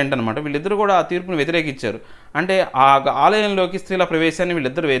మాత్రం జెంట్ అనమాట. వీళ్ళిద్దరూ కూడా ఆ తీర్పును వ్యతిరేకించారు. అంటే ఆ ఆలయంలోకి స్త్రీల ప్రవేశాన్ని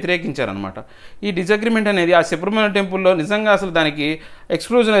వీళ్ళిద్దరు వ్యతిరేకించారనమాట. ఈ డిసగ్రిమెంట్ అనేది ఆ శబరిమల టెంపుల్లో నిజంగా అసలు దానికి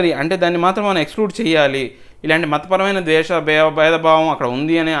ఎక్స్క్లూజనరీ అంటే దాన్ని మాత్రం మనం ఎక్స్క్లూడ్ చేయాలి, ఇలాంటి మతపరమైన భేదభావం అక్కడ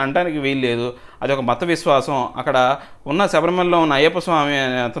ఉంది అని అనడానికి వీల్లేదు. అది ఒక మత విశ్వాసం. అక్కడ ఉన్న శబరిమలలో ఉన్న అయ్యప్ప స్వామి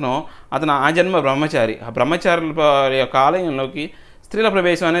అనే అతను ఆ జన్మ బ్రహ్మచారి. ఆ బ్రహ్మచారుల యొక్క ఆలయంలోకి స్త్రీల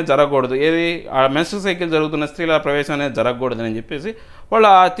ప్రవేశం అనేది జరగకూడదు, ఏది ఆ మెన్స్ట్రల్ సైకిల్ జరుగుతున్న స్త్రీల ప్రవేశం అనేది జరగకూడదు అని చెప్పేసి వాళ్ళు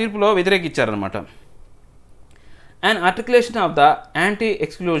ఆ తీర్పులో వ్యతిరేకించారనమాట. An articulation of the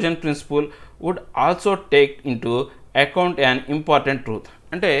anti-exclusion principle would also take into account an important truth.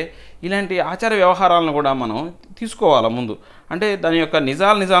 అంటే ఇలాంటి ఆచార వ్యవహారాలను కూడా మనం తీసుకోవాలి ముందు. అంటే దాని యొక్క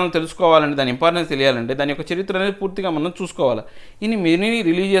నిజాలను తెలుసుకోవాలంటే, దాని ఇంపార్టెన్స్ తెలియాలంటే దాని యొక్క చరిత్ర అనేది పూర్తిగా మనం చూసుకోవాలి. In many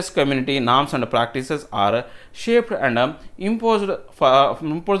religious community norms and practices are shaped and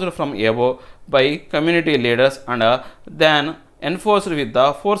imposed from above by community leaders and then enforced with the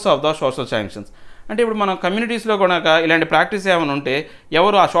force of the social sanctions. అంటే ఇప్పుడు మనం కమ్యూనిటీస్లో కూడా ఇలాంటి ప్రాక్టీస్ ఏమైనా ఉంటే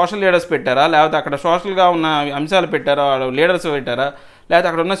ఎవరు ఆ సోషల్ లీడర్స్ పెట్టారా, లేకపోతే అక్కడ సోషల్గా ఉన్న అంశాలు పెట్టారా, లీడర్స్ పెట్టారా, లేకపోతే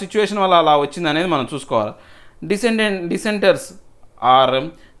అక్కడ ఉన్న సిచ్యువేషన్ వల్ల అలా వచ్చింది అనేది మనం చూసుకోవాలి. dissenters are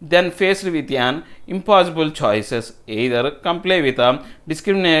then faced with an impossible choices: either comply with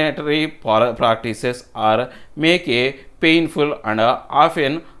discriminatory practices or make a painful and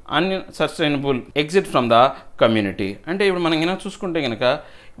often unsustainable exit from the community. అంటే ఇప్పుడు మనం కనుక చూసుకుంటే కనుక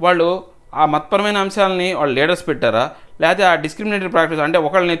వాళ్ళు ఆ మతపరమైన అంశాలని వాళ్ళు లీడర్స్ పెట్టారా, లేకపోతే ఆ డిస్క్రిమినేటరీ ప్రాక్టీస్ అంటే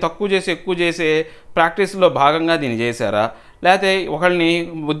ఒకళ్ళని తక్కువ చేసి ఎక్కువ చేసే ప్రాక్టీస్లో భాగంగా దీన్ని చేశారా, లేకపోతే ఒకళ్ళని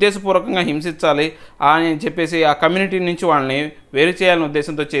ఉద్దేశపూర్వకంగా హింసించాలి అని చెప్పేసి ఆ కమ్యూనిటీ నుంచి వాళ్ళని వేరు చేయాలనే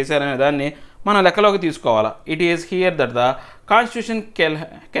ఉద్దేశంతో చేశారనే దాన్ని మనం లెక్కలోకి తీసుకోవాలి. It is here that the constitution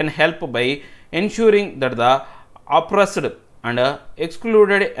can help by ensuring that the oppressed and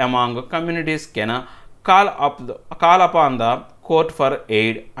excluded among communities can call upon the court for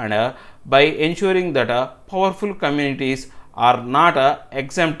aid, and by ensuring that powerful communities are not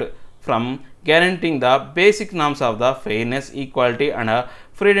exempt from guaranteeing the basic norms of the fairness, equality and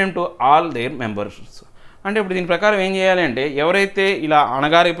freedom to all their members. అంటే ఇప్పుడు దీని ప్రకారం ఏం చేయాలి అంటే, ఎవరైతే ఇలా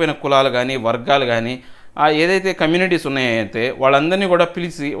అణగారిపోయిన కులాలు కానీ వర్గాలు కానీ ఏదైతే కమ్యూనిటీస్ ఉన్నాయైతే వాళ్ళందరినీ కూడా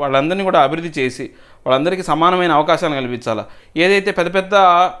పిలిచి వాళ్ళందరినీ కూడా అభివృద్ధి చేసి వాళ్ళందరికీ సమానమైన అవకాశాలు కల్పించాలి. ఏదైతే పెద్ద పెద్ద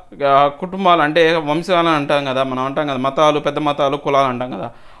కుటుంబాలు అంటే వంశాలు అంటాం కదా, మనం అంటాం కదా, మతాలు, పెద్ద మతాలు, కులాలు అంటాం కదా,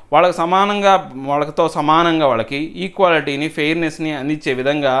 వాళ్ళకి వాళ్ళతో సమానంగా వాళ్ళకి ఈక్వాలిటీని, ఫెయిర్నెస్ని అందించే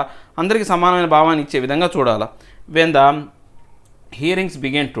విధంగా, అందరికీ సమానమైన భావాన్ని ఇచ్చే విధంగా చూడాలి. When the hearings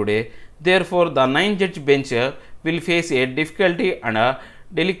begin today, therefore the 9-judge bench will face a difficulty and a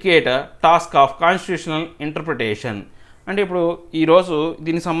delicate task of constitutional interpretation. అంటే ఇప్పుడు ఈరోజు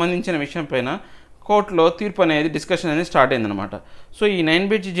దీనికి సంబంధించిన విషయం పైన కోర్టులో తీర్పు అనేది డిస్కషన్ అనేది స్టార్ట్ అయిందనమాట. సో ఈ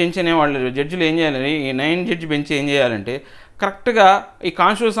 9-judge బెంచ్ అనే వాళ్ళు జడ్జిలు ఏం చేయాలని, ఈ 9-judge బెంచ్ ఏం చేయాలంటే కరెక్ట్గా ఈ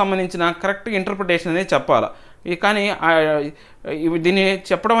కాన్స్టిట్యూషన్ సంబంధించిన కరెక్ట్గా ఇంటర్ప్రిటేషన్ అనేది చెప్పాలి. కానీ దీన్ని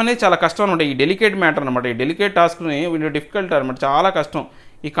చెప్పడం అనేది చాలా కష్టం అనమాట. ఈ డెలికేట్ మ్యాటర్ అనమాట. ఈ డెలికేట్ టాస్క్ని వీళ్ళు డిఫికల్ట్ అనమాట, చాలా కష్టం.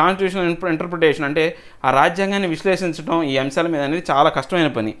 ఈ కాన్స్టిట్యూషన్ ఇంటర్ప్రిటేషన్ అంటే ఆ రాజ్యాంగాన్ని విశ్లేషించడం ఈ అంశాల మీద అనేది చాలా కష్టమైన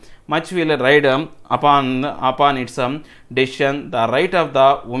పని. Much will ride upon it's decision the right of the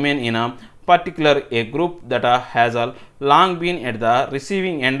women in particular a group that has long been at the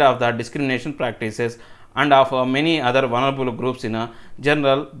receiving end of the discrimination practices and of many other vulnerable groups in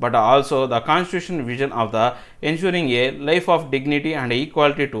general, but also the constitution vision of the ensuring a life of dignity and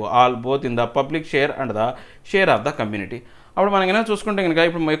equality to all, both in the public share and the share of the community. అప్పుడు మనం కనుక చూసుకుంటే కనుక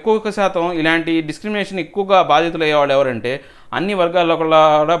ఇప్పుడు ఎక్కువ శాతం ఇలాంటి discrimination ఎక్కువగా బాధితులు అయ్యేవాళ్ళు ఎవరంటే అన్ని వర్గాల్లో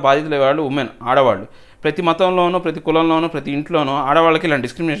కూడా బాధితులు అయ్యేవాళ్ళు ఉమెన్, ఆడవాళ్ళు. ప్రతి మతంలోనూ, ప్రతి కులంలోనూ, ప్రతి ఇంట్లోనూ ఆడవాళ్ళకి ఇలాంటి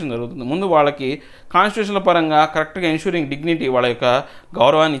డిస్క్రిమినేషన్ జరుగుతుంది. ముందు వాళ్ళకి కాన్స్టిట్యూషన్ల పరంగా కరెక్ట్గా ఎన్ష్యూరింగ్ డిగ్నిటీ, వాళ్ళ యొక్క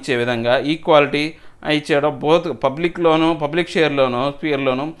గౌరవాన్ని ఇచ్చే విధంగా ఈక్వాలిటీ ఇచ్చేయడం, బోత్ పబ్లిక్లోనూ, పబ్లిక్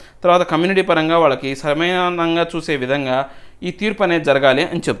స్పియర్లోనూ, తర్వాత కమ్యూనిటీ పరంగా వాళ్ళకి సమానంగా చూసే విధంగా ఈ తీర్పు అనేది జరగాలి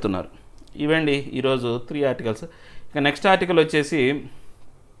అని చెప్తున్నారు. ఇవండి ఈరోజు 3 ఆర్టికల్స్. ఇక నెక్స్ట్ ఆర్టికల్ వచ్చేసి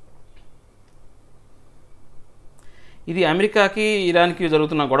ఇది అమెరికాకి ఇరాన్కి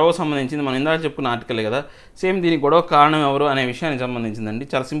జరుగుతున్న గొడవ సంబంధించింది. మనం ఇందాక చెప్పుకున్న ఆర్టికలే కదా, సేమ్ దీని గొడవ కారణం ఎవరు అనే విషయానికి సంబంధించిందండి.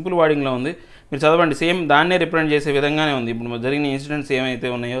 చాలా సింపుల్ వార్డింగ్లో ఉంది, మీరు చదవండి. సేమ్ దాన్నే రిప్రజెంట్ చేసే విధంగానే ఉంది. ఇప్పుడు జరిగిన ఇన్సిడెంట్స్ ఏమైతే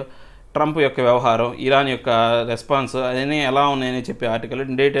ఉన్నాయో, ట్రంప్ యొక్క వ్యవహారం, ఇరాన్ యొక్క రెస్పాన్స్, అన్నీ ఎలా ఉన్నాయని చెప్పే ఆర్టికల్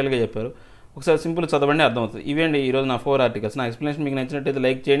డీటెయిల్గా చెప్పారు. ఒకసారి సింపుల్ చదవండి, అర్థమవుతుంది. ఇవేండి ఈరోజు నా 4 ఆర్టికల్స్. నా ఎక్స్ప్లెనేషన్ మీకు నచ్చినట్టయితే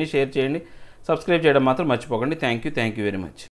లైక్ చేయండి, షేర్ చేయండి, సబ్స్క్రైబ్ చేయడం మాత్రం మర్చిపోకండి. Thank you very much.